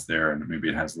email's there, and maybe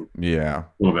it has a Yeah.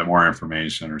 little bit more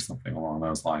information or something along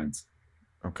those lines.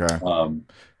 Okay.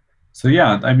 So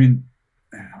yeah,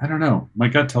 I don't know. My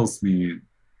gut tells me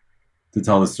to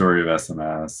tell the story of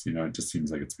SMS. It just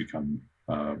seems like it's become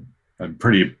a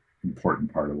pretty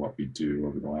important part of what we do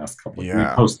over the last couple of years,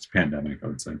 Yeah. post-pandemic, I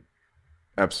would say.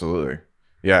 Absolutely.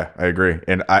 Yeah, I agree.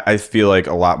 And I feel like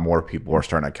a lot more people are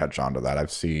starting to catch on to that.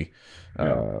 I've seen,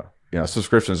 Yeah.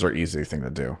 subscriptions are an easy thing to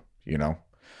do.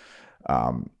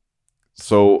 Um,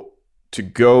 so to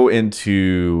go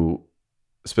into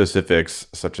specifics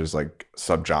such as like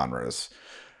subgenres,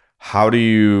 how do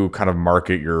you kind of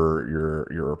market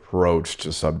your approach to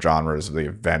subgenres of the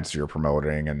events you're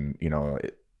promoting, and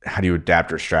how do you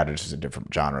adapt your strategies to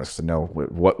different genres to know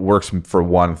what works for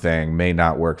one thing may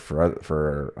not work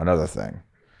for another thing?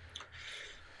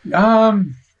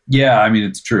 Um, yeah, I mean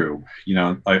it's true.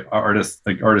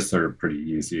 Artists are a pretty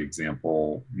easy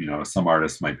example. Some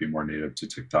artists might be more native to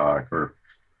TikTok, or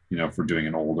if we're doing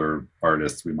an older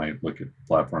artist, we might look at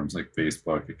platforms like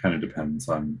Facebook. It kind of depends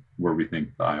on where we think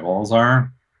the eyeballs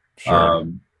are. Sure.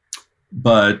 Um,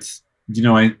 but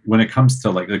when it comes to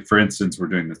like for instance, we're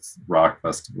doing this rock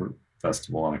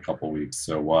festival in a couple of weeks.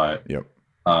 So what? Yep.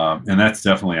 And that's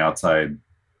definitely outside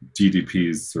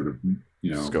DDP's sort of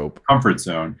Scope. comfort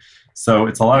zone. So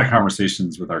it's a lot of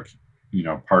conversations with our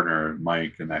partner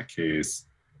Mike in that case.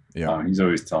 Yeah. He's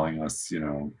always telling us,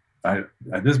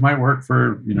 this might work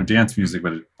for dance music,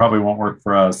 but it probably won't work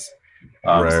for us.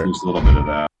 So Right. there's a little bit of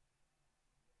that.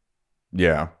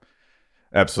 Yeah.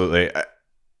 Absolutely.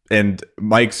 And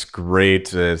Mike's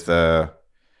great with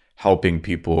helping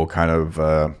people kind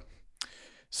of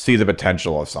see the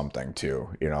potential of something too,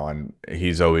 and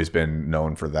he's always been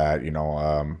known for that.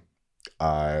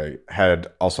 I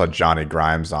had also had Johnny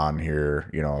Grimes on here,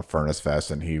 at Furnace Fest,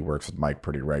 and he works with Mike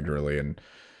pretty regularly, and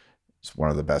it's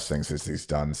one of the best things that he's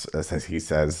done, as he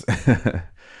says.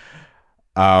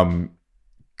 um,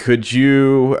 could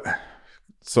you?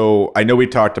 So I know we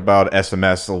talked about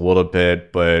SMS a little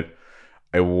bit, but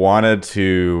I wanted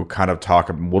to kind of talk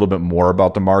a little bit more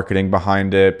about the marketing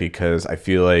behind it, because I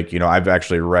feel like, I've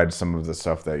actually read some of the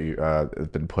stuff that you has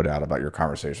been put out about your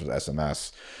conversation with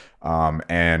SMS.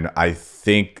 And I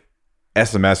think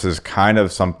SMS is kind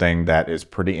of something that is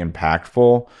pretty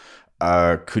impactful.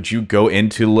 Could you go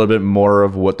into a little bit more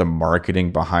of what the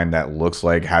marketing behind that looks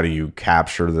like? How do you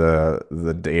capture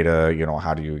the data?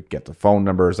 How do you get the phone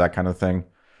numbers, that kind of thing?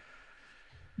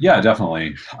 Yeah,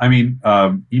 definitely. I mean,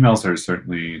 emails are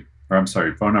certainly, or I'm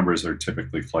sorry, phone numbers are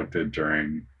typically collected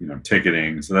during,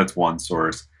 ticketing. So that's one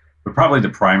source. But probably the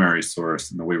primary source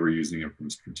and the way we're using it from a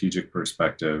strategic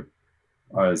perspective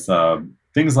is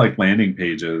things like landing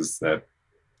pages that,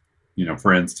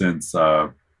 for instance,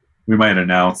 we might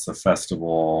announce a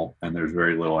festival and there's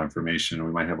very little information.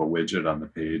 We might have a widget on the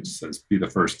page that says, be the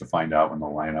first to find out when the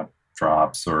lineup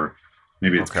drops, or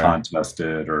maybe it's Okay.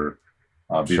 contested, or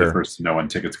be the Sure. first to know when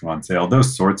tickets go on sale,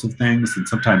 those sorts of things. And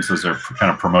sometimes those are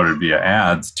kind of promoted via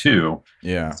ads too.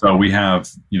 Yeah. So we have,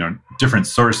 different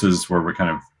sources where we're kind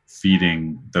of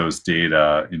feeding those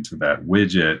data into that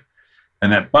widget.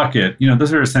 And that bucket,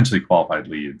 those are essentially qualified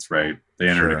leads, right? They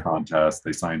entered a Sure. contest,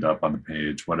 they signed up on the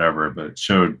page, whatever, but it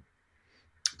showed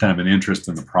kind of an interest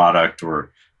in the product,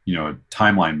 or, a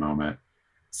timeline moment.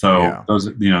 So Yeah. those,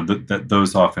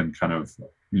 those often kind of,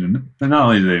 not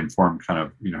only do they inform kind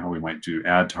of, how we might do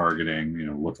ad targeting,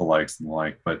 lookalikes and the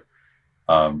like, but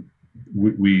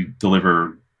we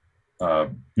deliver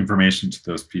information to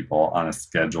those people on a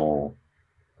schedule,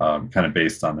 kind of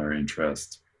based on their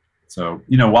interest. So,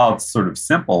 while it's sort of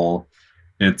simple,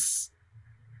 it's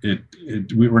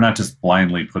we're not just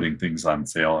blindly putting things on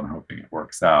sale and hoping it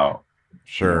works out.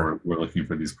 Sure. We're looking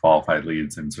for these qualified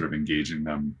leads and sort of engaging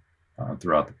them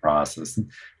throughout the process. And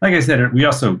like I said, we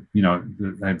also,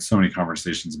 I have so many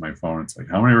conversations on my phone. It's like,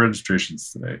 how many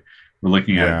registrations today? We're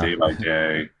looking at it Yeah. day by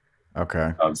day.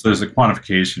 Okay. So there's a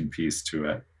quantification piece to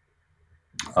it,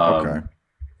 Okay. um,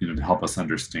 to help us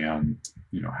understand,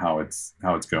 how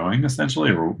it's going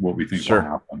essentially, or what we think will Sure.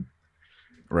 happen.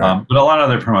 Right. But a lot of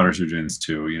other promoters are doing this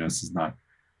too. This is not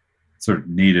sort of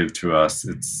native to us.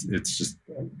 It's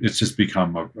just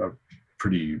become a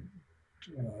pretty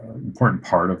important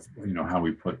part of how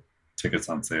we put tickets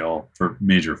on sale for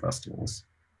major festivals.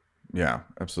 Yeah,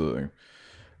 absolutely.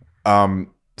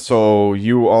 So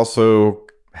you also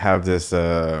have this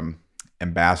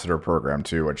ambassador program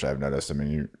too, which I've noticed. I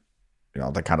mean,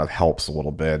 that kind of helps a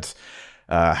little bit.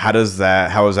 How has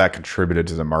that contributed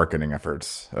to the marketing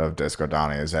efforts of Disco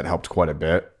Donnie? Has that helped quite a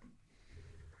bit?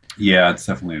 Yeah, it's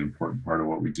definitely an important part of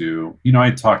what we do.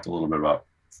 I talked a little bit about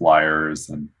flyers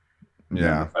and the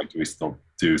Yeah, fact that we still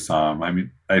do some. I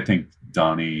mean, I think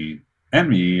Donnie and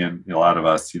me and a lot of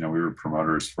us, we were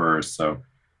promoters first, so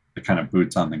the kind of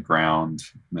boots on the ground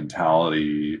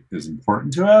mentality is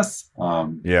important to us.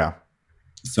 yeah,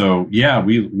 So yeah,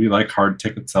 we like hard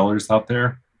ticket sellers out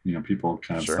there. People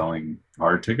kind of sure, selling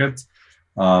hard tickets,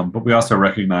 but we also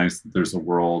recognize that there's a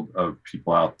world of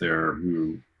people out there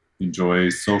who enjoy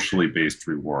socially based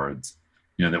rewards.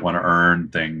 That want to earn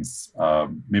things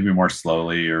maybe more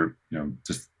slowly, or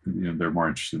just they're more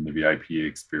interested in the VIP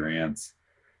experience.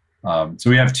 So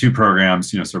we have two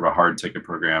programs, sort of a hard ticket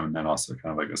program, and then also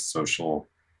kind of like a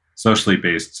socially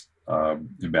based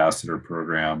ambassador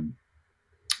program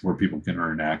where people can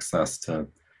earn access to,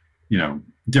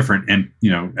 different and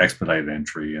expedited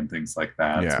entry and things like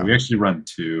that. So Yeah. we actually run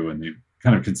two, and they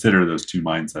kind of consider those two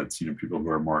mindsets. People who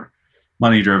are more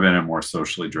money driven and more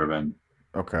socially driven.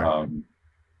 Okay.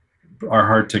 Our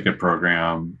hard ticket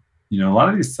program, a lot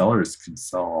of these sellers can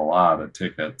sell a lot of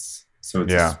tickets. So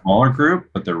it's a Yeah. smaller group,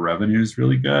 but their revenue is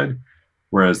really good.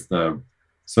 Whereas the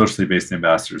socially based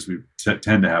ambassadors, we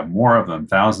tend to have more of them,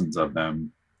 thousands of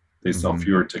them. They sell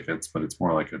fewer tickets, but it's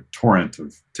more like a torrent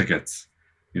of tickets,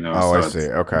 Oh, so I see.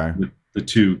 Okay. the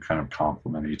two kind of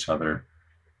complement each other.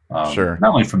 Sure. Not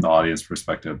only from the audience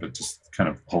perspective, but just kind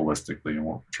of holistically in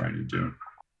what we're trying to do.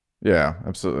 Yeah,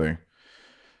 absolutely.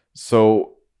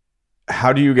 So,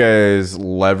 how do you guys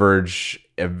leverage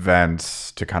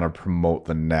events to kind of promote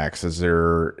the next? Is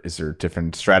there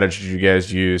different strategies you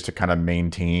guys use to kind of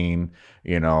maintain,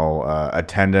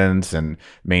 attendance and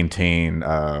maintain,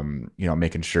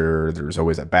 making sure there's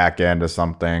always a back end of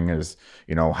something?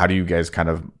 How do you guys kind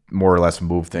of more or less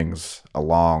move things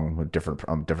along with different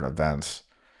events?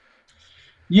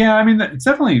 Yeah, I mean, it's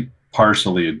definitely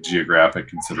partially a geographic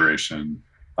consideration.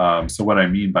 So what I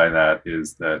mean by that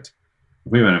is that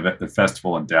if we have a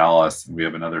festival in Dallas and we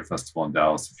have another festival in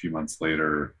Dallas a few months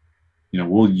later,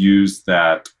 we'll use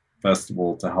that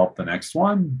festival to help the next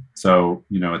one. So,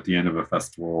 at the end of a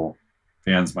festival,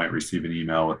 fans might receive an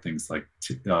email with things like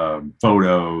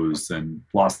photos and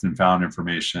lost and found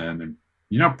information and,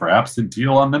 perhaps a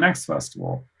deal on the next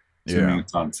festival, assuming Yeah.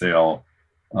 it's on sale.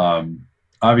 Um,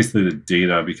 Obviously, the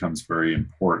data becomes very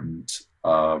important.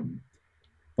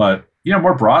 But,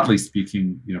 more broadly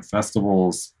speaking,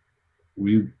 festivals,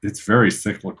 it's very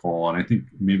cyclical. And I think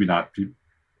maybe not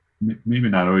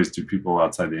always do people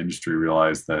outside the industry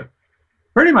realize that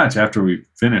pretty much after we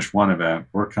finish one event,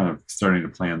 we're kind of starting to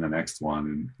plan the next one.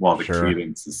 And while the Sure.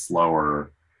 cadence is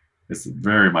slower, it's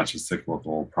very much a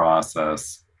cyclical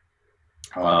process.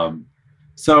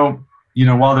 So,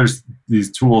 while there's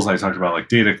these tools I talked about, like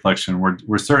data collection,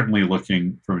 we're certainly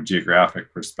looking from a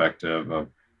geographic perspective of,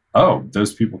 oh,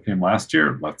 those people came last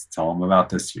year. Let's tell them about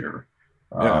this year.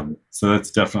 Yeah. So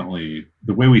that's definitely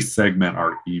the way we segment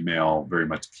our email. Very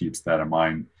much keeps that in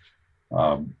mind.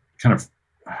 Kind of,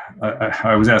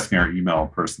 I was asking our email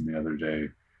person the other day,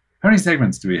 how many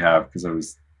segments do we have? Because I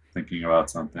was thinking about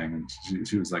something, and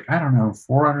she was like, I don't know,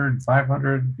 400,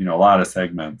 500. A lot of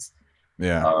segments.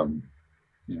 Yeah. Um,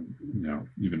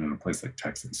 even in a place like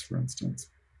Texas, for instance.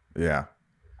 Yeah.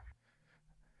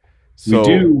 We So,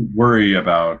 do worry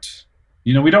about,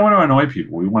 we don't want to annoy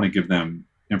people. We want to give them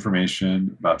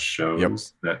information about yep.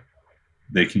 shows that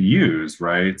they can use,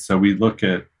 right? So we look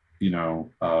at,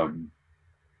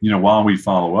 while we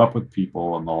follow up with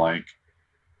people and the like,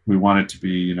 we want it to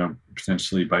be,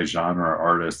 potentially by genre or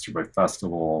artist or by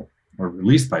festival or at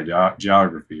least by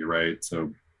geography, right?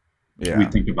 So we Yeah.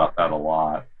 think about that a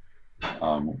lot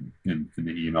in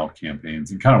the email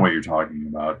campaigns and kind of what you're talking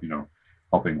about,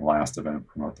 helping the last event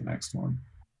promote the next one.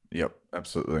 Yep.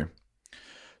 Absolutely.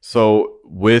 So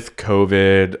with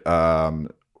COVID,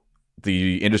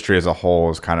 the industry as a whole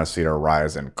has kind of seen a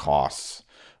rise in costs.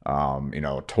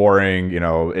 Touring,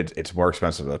 it's more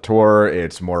expensive to tour.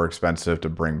 It's more expensive to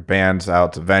bring bands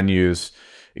out to venues.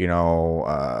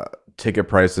 Ticket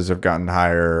prices have gotten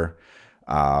higher.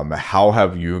 How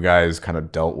have you guys kind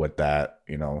of dealt with that?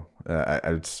 You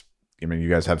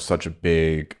guys have such a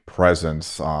big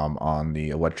presence on the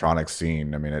electronic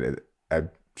scene. I'm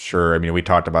sure. We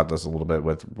talked about this a little bit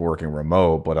with working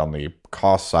remote, but on the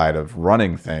cost side of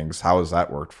running things, how has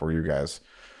that worked for you guys?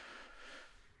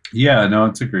 Yeah, no,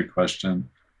 it's a great question.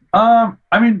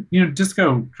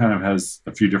 Disco kind of has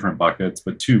a few different buckets,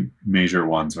 but two major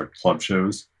ones are club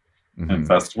shows and Hmm.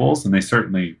 festivals, and they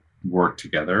certainly work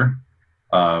together.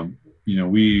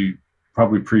 We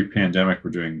probably pre-pandemic were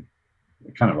doing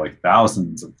kind of like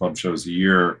thousands of club shows a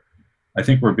year. I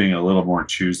think we're being a little more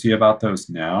choosy about those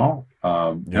now,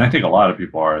 and I Yeah. think a lot of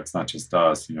people are. It's not just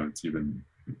us. It's even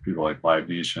people like Live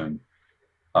Nation.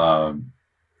 I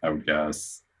would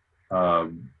guess.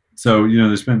 So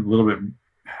there's been a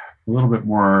little bit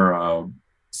more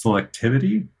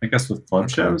selectivity, I guess, with club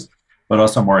Okay. shows, but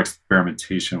also more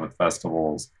experimentation with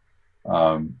festivals.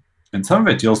 And some of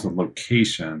it deals with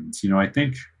locations. I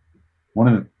think one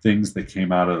of the things that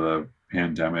came out of the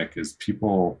pandemic is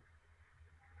people,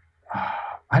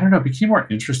 I don't know, became more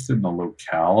interested in the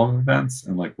locale of events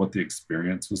and like what the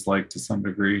experience was like to some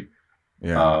degree.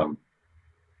 Yeah. Um,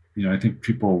 I think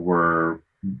people were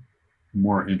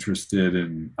more interested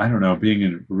in, I don't know, being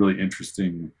in a really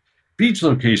interesting beach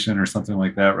location or something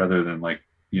like that rather than like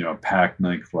packed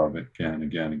nightclub again,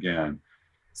 again, again.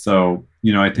 So,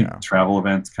 I think Yeah. travel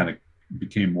events kind of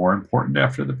became more important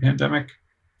after the pandemic,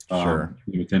 Sure.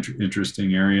 with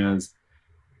interesting areas.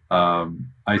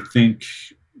 I think,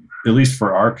 at least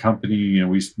for our company,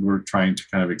 we're trying to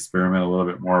kind of experiment a little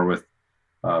bit more with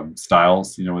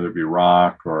styles, whether it be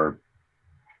rock or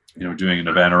doing an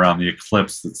event around the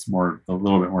eclipse that's a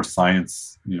little bit more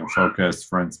science, focused,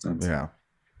 for instance. Yeah.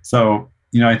 So,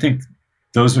 I think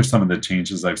those are some of the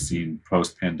changes I've seen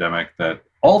post pandemic that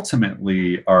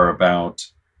ultimately are about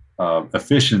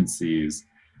efficiencies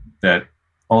that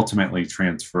ultimately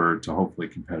transfer to hopefully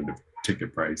competitive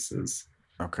ticket prices.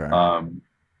 Okay. Um,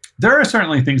 there are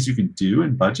certainly things you can do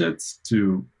in budgets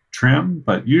to trim,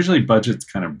 but usually budgets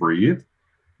kind of breathe,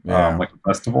 Yeah. like a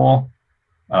festival.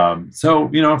 So,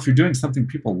 if you're doing something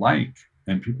people like,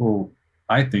 and people,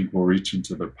 I think, will reach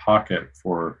into their pocket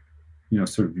for,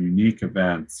 sort of unique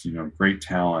events, great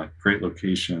talent, great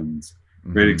locations,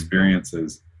 great Hmm.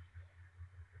 experiences.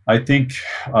 I think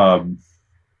um,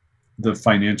 the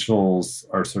financials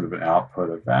are sort of an output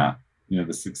of that,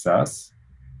 the success.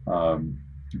 Um,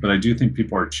 but I do think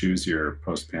people are choosier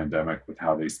post pandemic with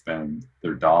how they spend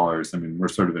their dollars. I mean, we're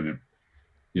sort of in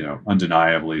a,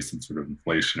 undeniably some sort of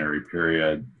inflationary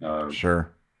period.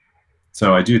 Sure.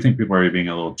 So I do think people are being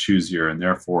a little choosier, and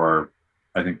therefore,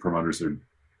 I think promoters are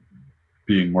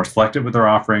being more selective with their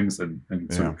offerings and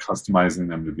sort Yeah. of customizing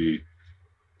them to be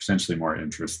potentially more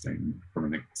interesting from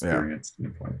an Yeah. experience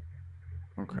standpoint.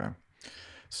 Okay.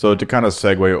 So to kind of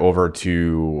segue over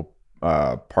to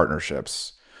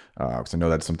partnerships, because I know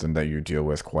that's something that you deal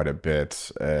with quite a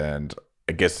bit, and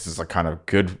I guess this is a kind of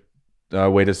good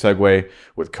way to segue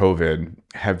with COVID.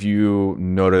 Have you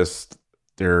noticed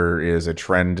there is a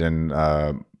trend in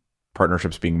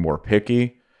partnerships being more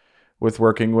picky with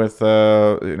working with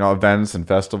events and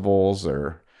festivals,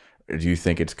 or do you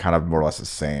think it's kind of more or less the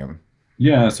same?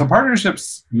 Yeah, so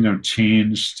partnerships,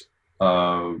 changed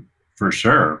uh, for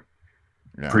sure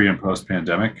Yeah. pre and post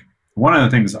pandemic. One of the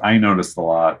things I noticed a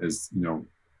lot is,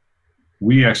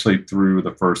 we actually threw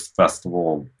the first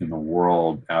festival in the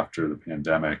world after the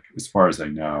pandemic, as far as I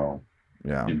know,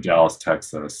 Yeah. in Dallas,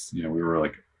 Texas. We were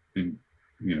like,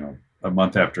 a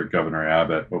month after Governor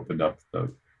Abbott opened up the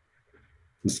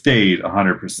state Yeah.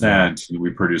 100%.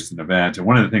 We produced an event. And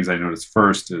one of the things I noticed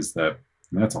first is that,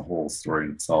 and that's a whole story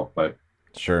in itself, but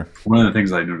Sure. one of the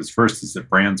things I noticed first is that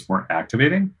brands weren't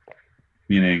activating,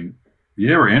 meaning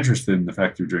they were interested in the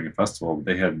fact you're doing a festival, but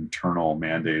they had internal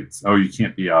mandates. Oh, you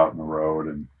can't be out on the road,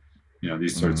 and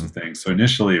these sorts of Mm, things. So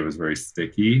initially, it was very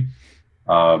sticky,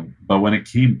 but when it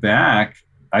came back,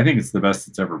 I think it's the best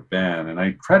it's ever been, and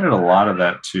I credit a lot of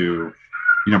that to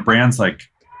brands like,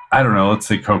 I don't know, let's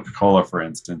say Coca-Cola, for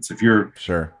instance. If you're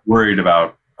sure. worried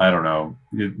about, I don't know,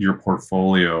 your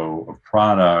portfolio of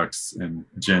products and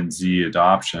Gen Z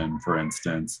adoption, for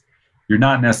instance, you're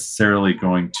not necessarily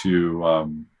going to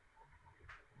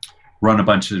run a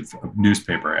bunch of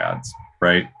newspaper ads,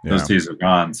 right? Those Yeah. days are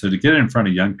gone. So to get in front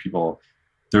of young people,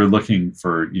 they're looking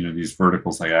for these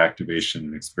verticals like activation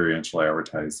and experiential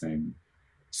advertising,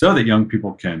 so that young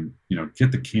people can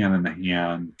get the can in the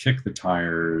hand, kick the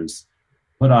tires,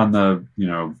 put on the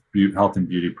health and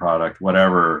beauty product,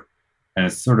 whatever, and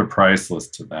it's sort of priceless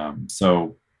to them.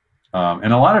 So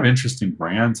and a lot of interesting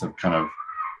brands have kind of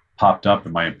popped up,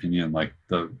 in my opinion, like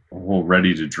the whole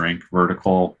ready to drink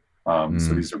vertical. So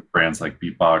Mm, these are brands like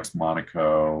Beatbox,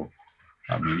 Monaco.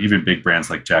 I mean, even big brands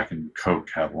like Jack and Coke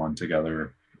have one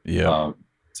together. yep. Uh,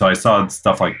 so I saw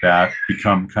stuff like that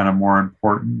become kind of more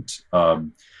important.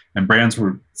 And brands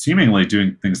were seemingly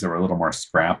doing things that were a little more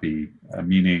scrappy,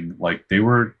 meaning like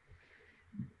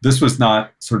this was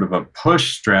not sort of a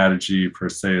push strategy per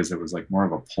se, as it was like more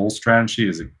of a pull strategy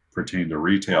as it pertained to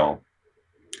retail.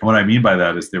 What I mean by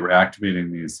that is they were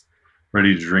activating these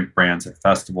ready to drink brands at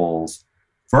festivals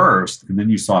first, and then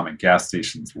you saw them at gas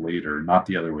stations later, not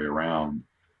the other way around.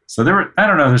 So I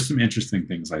don't know, there's some interesting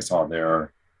things I saw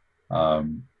there.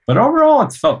 But overall,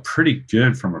 it's felt pretty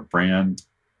good from a brand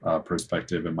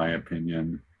perspective, in my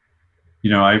opinion.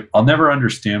 I'll never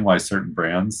understand why certain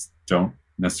brands don't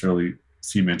necessarily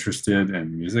seem interested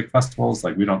in music festivals.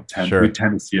 Like we Sure.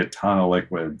 tend to see a ton of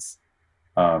liquids.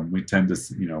 We tend to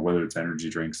see, whether it's energy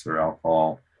drinks or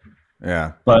alcohol.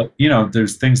 Yeah. But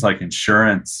there's things like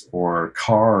insurance or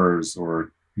cars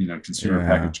or consumer Yeah.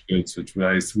 packaged goods, which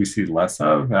we see less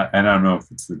of. And I don't know if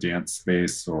it's the dance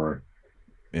space or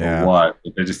Yeah. what,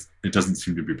 but it doesn't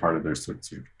seem to be part of their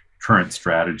sort of current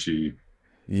strategy.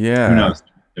 Who Yeah. knows?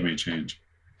 It may change.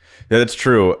 Yeah, that's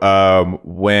true.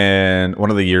 When one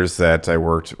of the years that I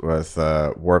worked with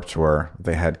Warp Tour,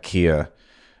 they had Kia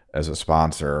as a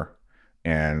sponsor,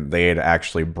 and they had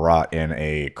actually brought in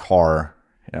a car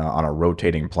on a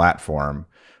rotating platform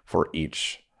for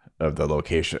each of the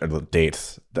location of the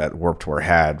dates that Warped Tour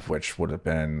had, which would have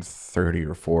been 30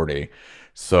 or 40.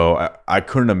 So I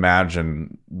couldn't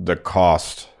imagine the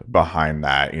cost behind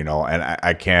that, and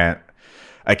I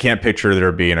can't picture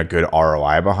there being a good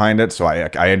ROI behind it. So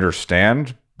I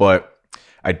understand, but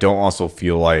I don't also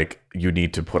feel like you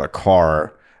need to put a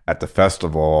car at the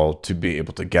festival to be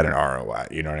able to get an ROI.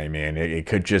 You know what I mean? It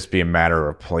could just be a matter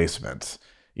of placement,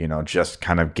 just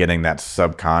kind of getting that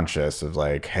subconscious of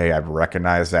like, hey, I've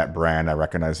recognized that brand. I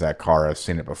recognize that car. I've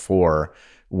seen it before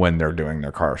when they're doing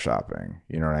their car shopping.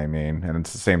 You know what I mean? And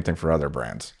it's the same thing for other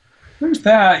brands. There's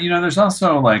that. There's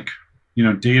also like,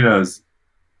 data's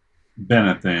been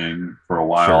a thing for a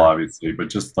while, Sure. obviously, but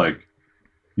just like,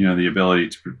 the ability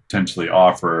to potentially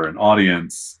offer an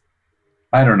audience,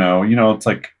 I don't know, it's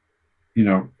like, you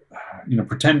know,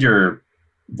 pretend you're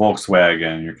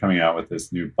Volkswagen, you're coming out with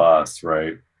this new bus,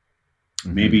 right?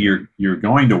 Mm-hmm. Maybe you're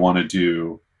going to want to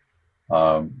do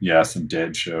some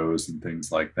dead shows and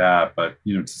things like that, but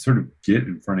to sort of get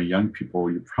in front of young people,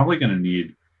 you're probably going to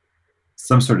need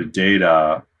some sort of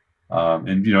data.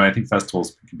 And I think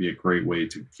festivals can be a great way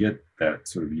to get that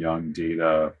sort of young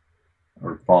data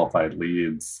or qualified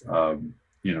leads,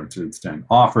 to extend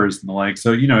offers and the like.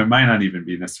 So, it might not even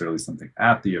be necessarily something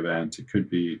at the event. It could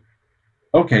be,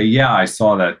 okay, yeah, I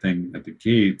saw that thing at the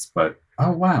gates, but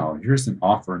oh, wow, here's an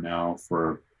offer now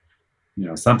for,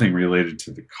 something related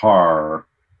to the car,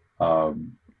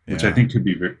 which I think could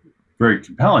be very, very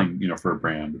compelling, for a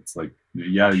brand. It's like,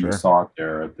 you Sure. saw it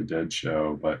there at the Dead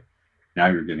show, but now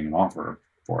you're getting an offer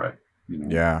for it.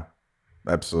 Yeah,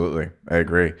 absolutely. I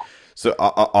agree. So,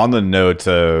 on the note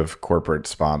of corporate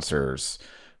sponsors,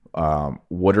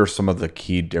 what are some of the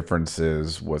key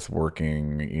differences with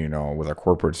working, with a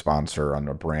corporate sponsor on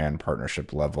a brand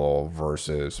partnership level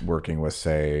versus working with,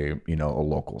 say, a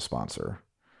local sponsor?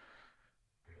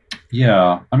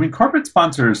 Yeah, I mean, corporate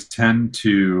sponsors tend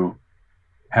to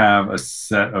have a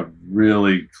set of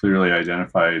really clearly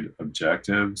identified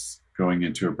objectives going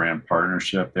into a brand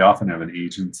partnership. They often have an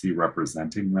agency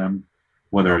representing them,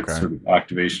 whether it's Okay. sort of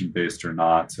activation based or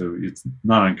not. So it's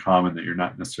not uncommon that you're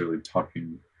not necessarily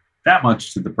talking that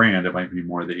much to the brand. It might be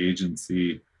more the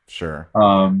agency. Sure.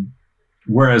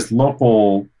 Whereas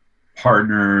local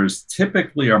partners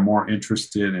typically are more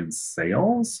interested in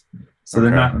sales. So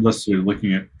they're not necessarily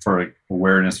looking at for like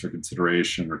awareness or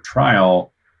consideration or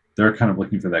trial. They're kind of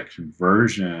looking for that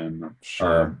conversion.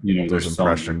 Sure. They're Those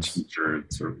selling impressions. their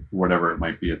t-shirts or whatever it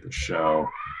might be at the show.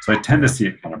 So I tend to see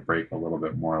it kind of break a little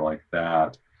bit more like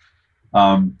that.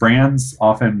 Brands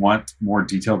often want more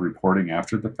detailed reporting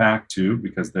after the fact too,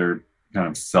 because they're kind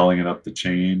of selling it up the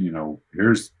chain.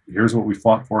 Here's what we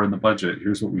fought for in the budget.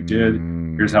 Here's what we did.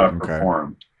 Here's how it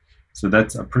performed. So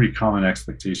that's a pretty common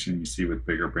expectation you see with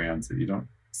bigger brands that you don't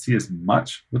see as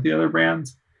much with the other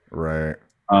brands. Right.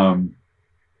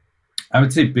 I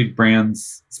would say big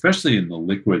brands, especially in the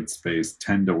liquid space,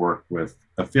 tend to work with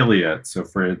affiliates. So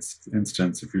for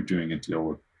instance, if you're doing a deal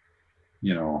with,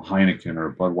 Heineken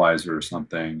or Budweiser or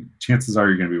something, chances are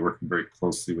you're going to be working very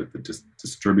closely with the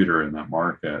distributor in that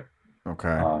market.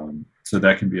 Okay. So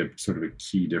that can be a sort of a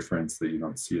key difference that you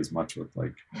don't see as much with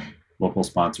like local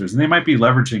sponsors. And they might be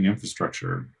leveraging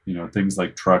infrastructure, things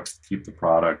like trucks to keep the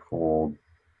product cold,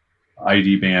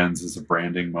 ID bands as a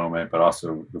branding moment, but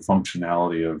also the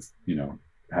functionality of,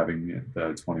 having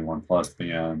the 21 plus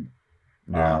band.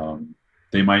 Yeah.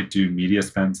 They might do media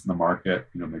spends in the market,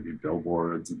 maybe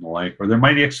billboards and the like, or there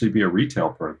might actually be a retail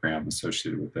program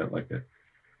associated with it, like at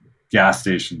gas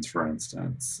stations, for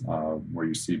instance, where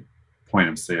you see point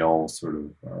of sale sort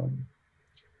of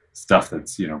stuff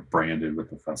that's, branded with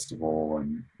the festival,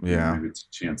 and maybe it's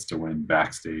a chance to win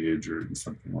backstage or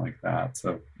something like that.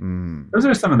 So those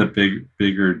are some of the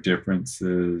bigger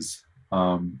differences.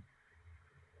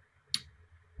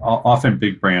 Often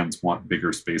big brands want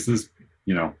bigger spaces,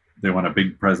 they want a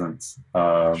big presence,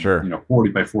 Sure.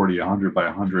 40 by 40, 100 by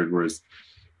 100, whereas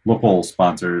local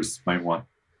sponsors might want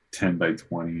 10 by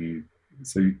 20.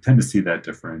 So you tend to see that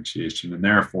differentiation, and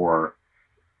therefore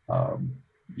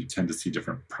you tend to see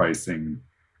different pricing.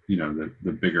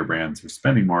 The bigger brands are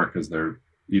spending more because they're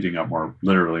eating up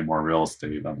literally more real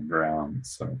estate on the ground.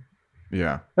 So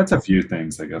Yeah. that's a few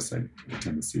things I guess I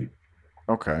tend to see.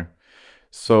 Okay.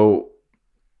 So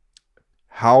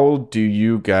how do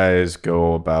you guys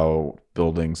go about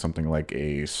building something like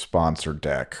a sponsor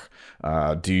deck?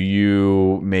 Do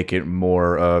you make it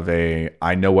more of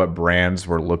I know what brands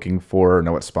we're looking for,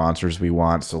 know what sponsors we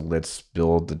want, so let's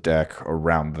build the deck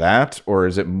around that? Or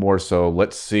is it more so,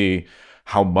 let's see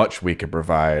how much we could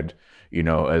provide,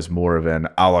 as more of an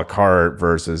a la carte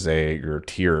versus your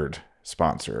tiered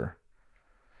sponsor.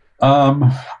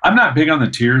 Um, I'm not big on the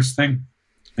tiers thing,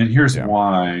 and here's Yeah.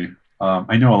 why.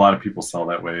 I know a lot of people sell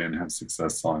that way and have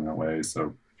success selling that way.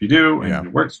 So if you do and Yeah.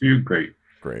 it works for you, great.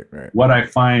 Great. Right. What I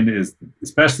find is,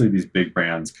 especially these big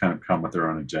brands, kind of come with their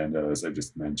own agenda, as I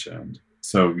just mentioned.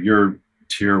 So you're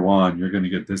tier one, you're going to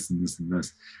get this and this and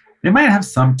this. They might have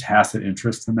some tacit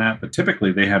interest in that, but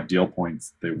typically they have deal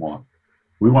points they want.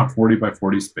 We want 40 by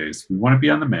 40 space. We want to be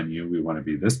on the menu. We want to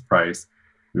be this price.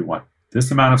 We want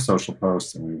this amount of social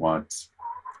posts, and we want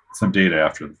some data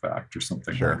after the fact or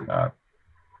something like that.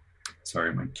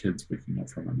 Sorry, my kid's waking up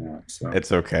from a nap. So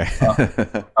it's okay.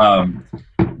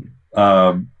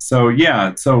 So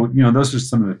yeah, so those are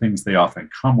some of the things they often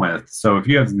come with. So if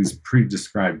you have these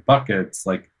pre-described buckets,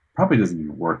 like probably doesn't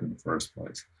even work in the first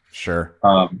place. Sure.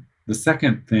 The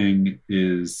second thing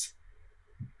is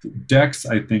decks,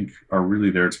 I think, are really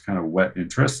there to kind of whet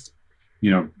interest.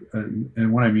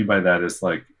 And what I mean by that is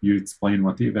like you explain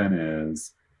what the event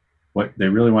is, what they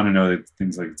really want to know,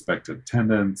 things like expected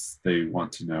attendance. They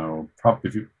want to know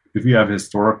if you have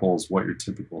historicals, what your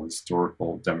typical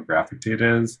historical demographic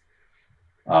data is.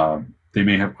 They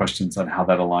may have questions on how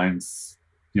that aligns.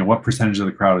 What percentage of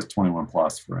the crowd is 21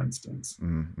 plus, for instance.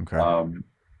 Okay.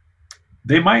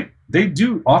 They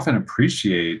do often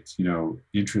appreciate,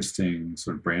 interesting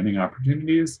sort of branding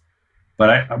opportunities,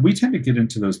 but we tend to get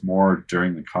into those more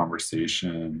during the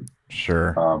conversation.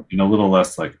 Sure. A little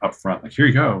less like upfront, like, here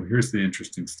you go, here's the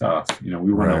interesting stuff. We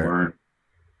want to learn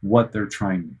what they're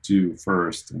trying to do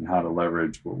first and how to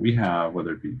leverage what we have,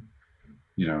 whether it be,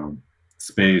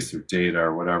 space or data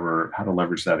or whatever, how to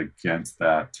leverage that against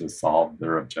that to solve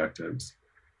their objectives.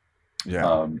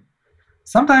 Yeah.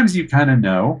 Sometimes you kind of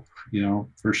know,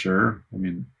 for sure.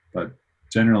 But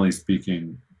generally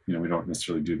speaking, we don't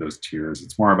necessarily do those tiers.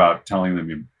 It's more about telling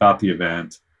them about the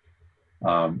event.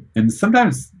 And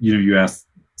sometimes, you ask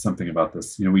something about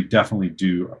this, we definitely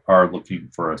are looking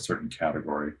for a certain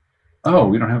category. Oh,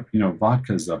 we don't have,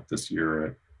 vodka's up this year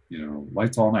at,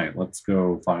 Lights All Night. Let's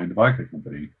go find a vodka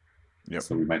company. Yep.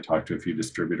 So we might talk to a few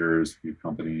distributors, a few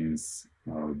companies,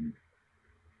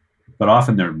 but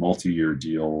often they're multi-year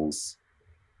deals,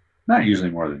 not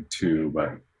usually more than two,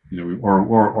 but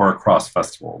or across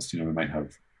festivals. We might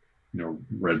have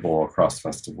Red Bull across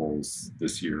festivals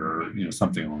this year, or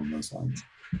something along those lines.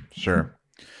 Sure.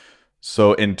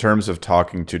 So in terms of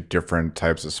talking to different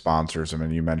types of sponsors,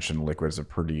 you mentioned liquid is a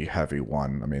pretty heavy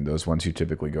one. Those ones you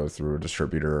typically go through a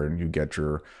distributor and you get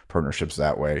your partnerships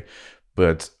that way.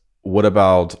 But what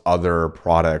about other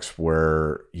products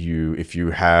where if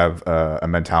you have a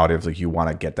mentality of like you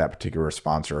want to get that particular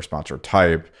sponsor or sponsor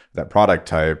type, that product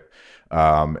type,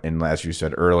 and as you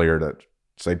said earlier, that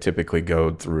they typically go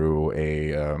through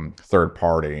a third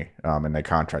party and they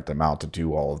contract them out to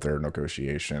do all of their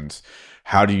negotiations.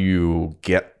 How do you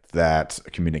get that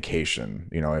communication?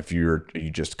 If you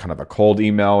just kind of a cold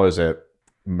email, is it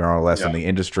more or less in the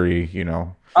industry,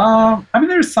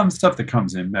 there's some stuff that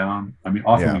comes inbound.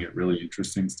 Often we get really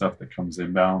interesting stuff that comes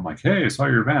inbound, like, hey, I saw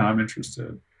your event, I'm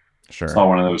interested. Sure. Saw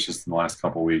one of those just in the last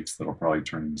couple of weeks that'll probably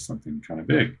turn into something kind of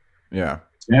big. Yeah.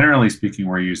 Generally speaking,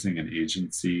 we're using an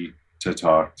agency to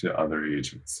talk to other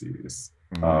agencies.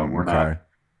 We're not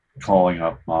calling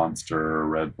up Monster or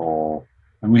Red Bull.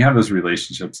 And we have those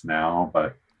relationships now,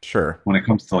 but sure, when it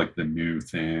comes to like the new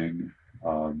thing,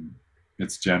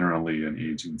 it's generally an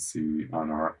agency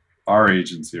on our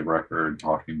agency of record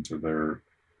talking to their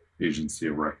agency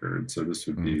of record. So this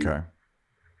would be,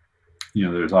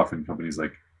 there's often companies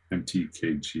like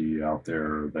MTKG out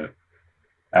there that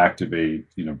activate,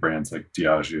 brands like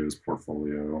Diageo's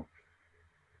portfolio.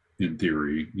 In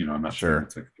theory, I'm not sure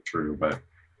it's true, but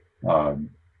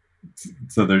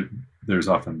so there's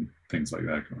often things like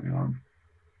that going on.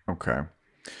 Okay.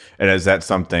 And is that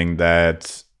something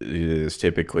that is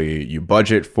typically you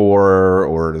budget for,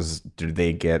 or do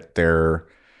they get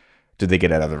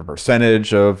another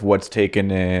percentage of what's taken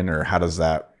in, or how does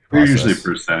that process? They're usually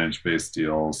percentage-based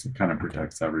deals. It kind of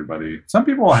protects everybody. Some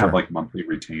people will have like monthly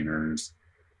retainers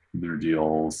in their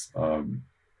deals,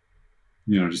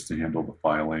 just to handle the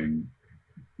filing.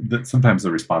 That sometimes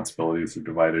the responsibilities are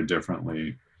divided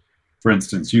differently. For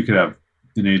instance, you could have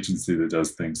an agency that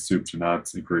does things soup to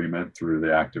nuts agreement through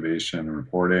the activation and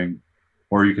reporting,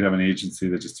 or you could have an agency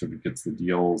that just sort of gets the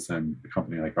deals and a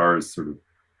company like ours sort of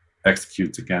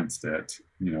executes against it,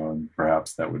 and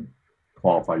perhaps that would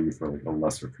qualify you for like a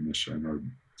lesser commission or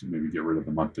to maybe get rid of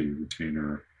the monthly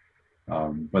retainer.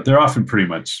 But they're often pretty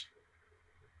much,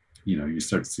 you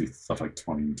start to see stuff like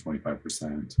 20,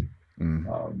 25%.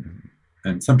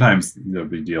 and sometimes there'll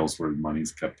be deals where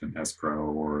money's kept in escrow,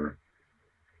 or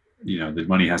the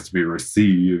money has to be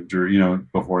received, or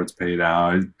before it's paid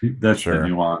out. That's the Sure.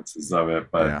 nuances of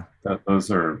it, but Yeah.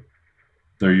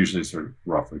 they're usually sort of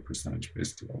roughly percentage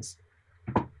based deals.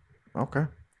 Okay.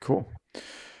 Cool.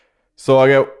 So I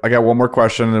got one more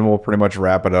question, and then we'll pretty much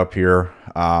wrap it up here.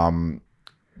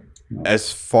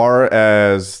 As far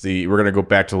as we're gonna go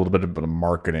back to a little bit of the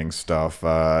marketing stuff.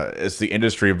 As the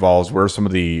industry evolves, what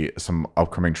are some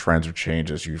upcoming trends or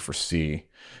changes you foresee?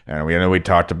 And I know we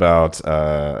talked about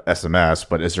SMS,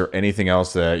 but is there anything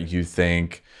else that you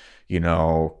think,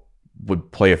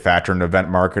 would play a factor in event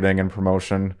marketing and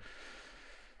promotion?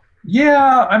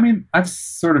 Yeah, I mean, I've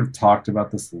sort of talked about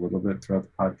this a little bit throughout the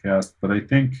podcast, but I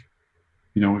think,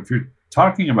 if you're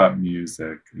talking about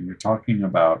music and you're talking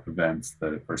about events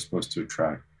that are supposed to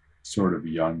attract sort of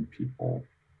young people,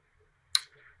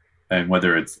 and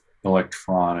whether it's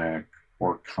electronic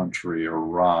or country or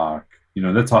rock,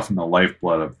 that's often the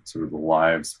lifeblood of sort of the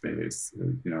live space,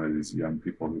 these young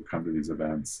people who come to these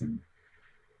events and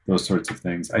those sorts of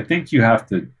things. I think you have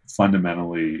to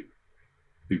fundamentally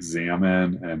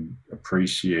examine and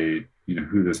appreciate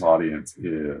who this audience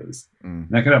is. And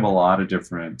that could have a lot of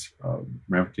different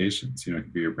ramifications. It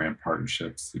could be your brand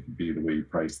partnerships, it could be the way you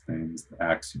price things, the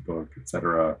acts you book,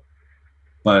 etc.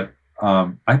 But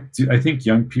I think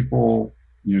young people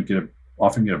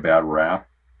often get a bad rap.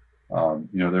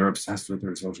 They're obsessed with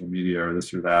their social media or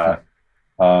this or that.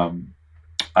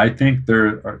 I think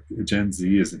Gen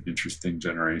Z is an interesting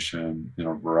generation in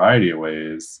a variety of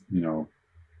ways.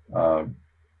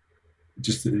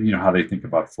 Just how they think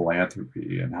about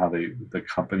philanthropy, and how the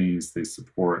companies they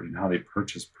support, and how they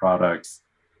purchase products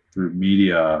through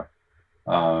media,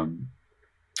 how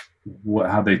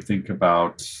they think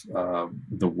about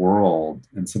the world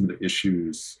and some of the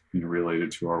issues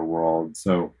related to our world.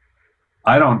 So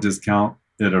I don't discount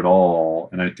it at all,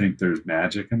 and I think there's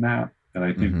magic in that. And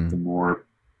I think the more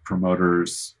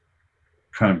promoters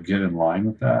kind of get in line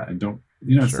with that and don't,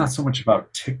 it's not so much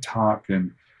about TikTok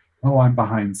and I'm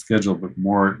behind schedule, but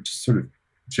more just sort of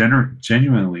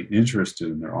genuinely interested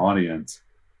in their audience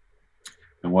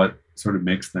and what sort of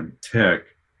makes them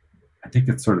tick. I think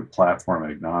it's sort of platform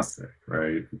agnostic,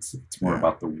 right? It's more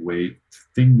about the way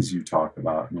things you talk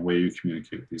about and the way you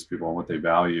communicate with these people and what they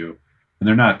value. And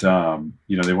they're not dumb.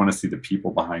 They want to see the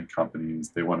people behind companies.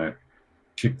 They want to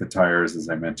kick the tires, as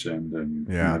I mentioned, and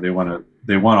they want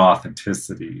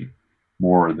authenticity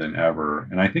more than ever.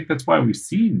 And I think that's why we've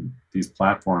seen these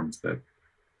platforms that,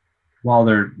 while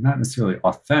they're not necessarily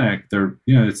authentic, they're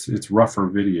it's rougher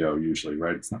video usually,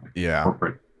 right? It's not like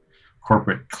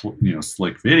corporate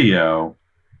slick video.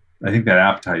 I think that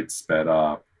appetite's sped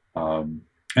up, and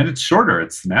it's shorter.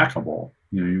 It's snackable.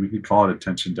 We could call it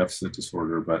attention deficit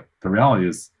disorder, but the reality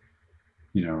is,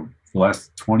 the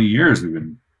last 20 years we've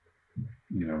been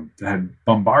had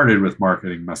bombarded with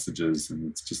marketing messages, and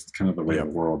it's just kind of the way of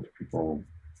the world that people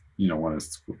want to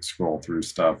scroll through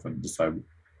stuff and decide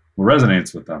what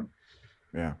resonates with them.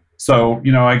 So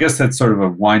I guess that's sort of a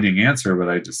winding answer, but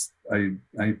I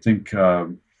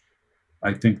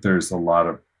think there's a lot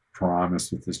of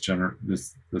promise with this Gen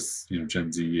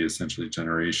Z essentially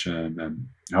generation, and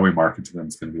how we market to them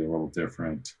is going to be a little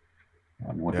different.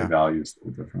 What they value is a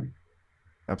little different.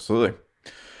 Absolutely.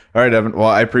 All right, Evan. Well,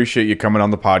 I appreciate you coming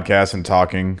on the podcast and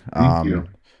talking. Thank you.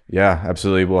 Yeah,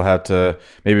 absolutely. We'll have to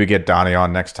maybe get Donnie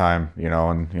on next time,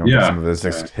 and get some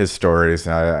of his stories.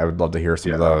 I would love to hear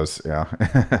some of those. Yeah.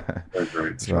 They're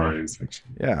great stories.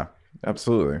 Yeah,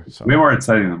 absolutely. So. Way more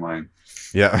exciting than mine.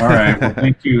 Yeah. All right. Well,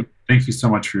 thank you. Thank you so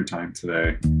much for your time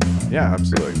today. Yeah,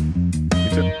 absolutely. You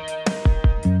too.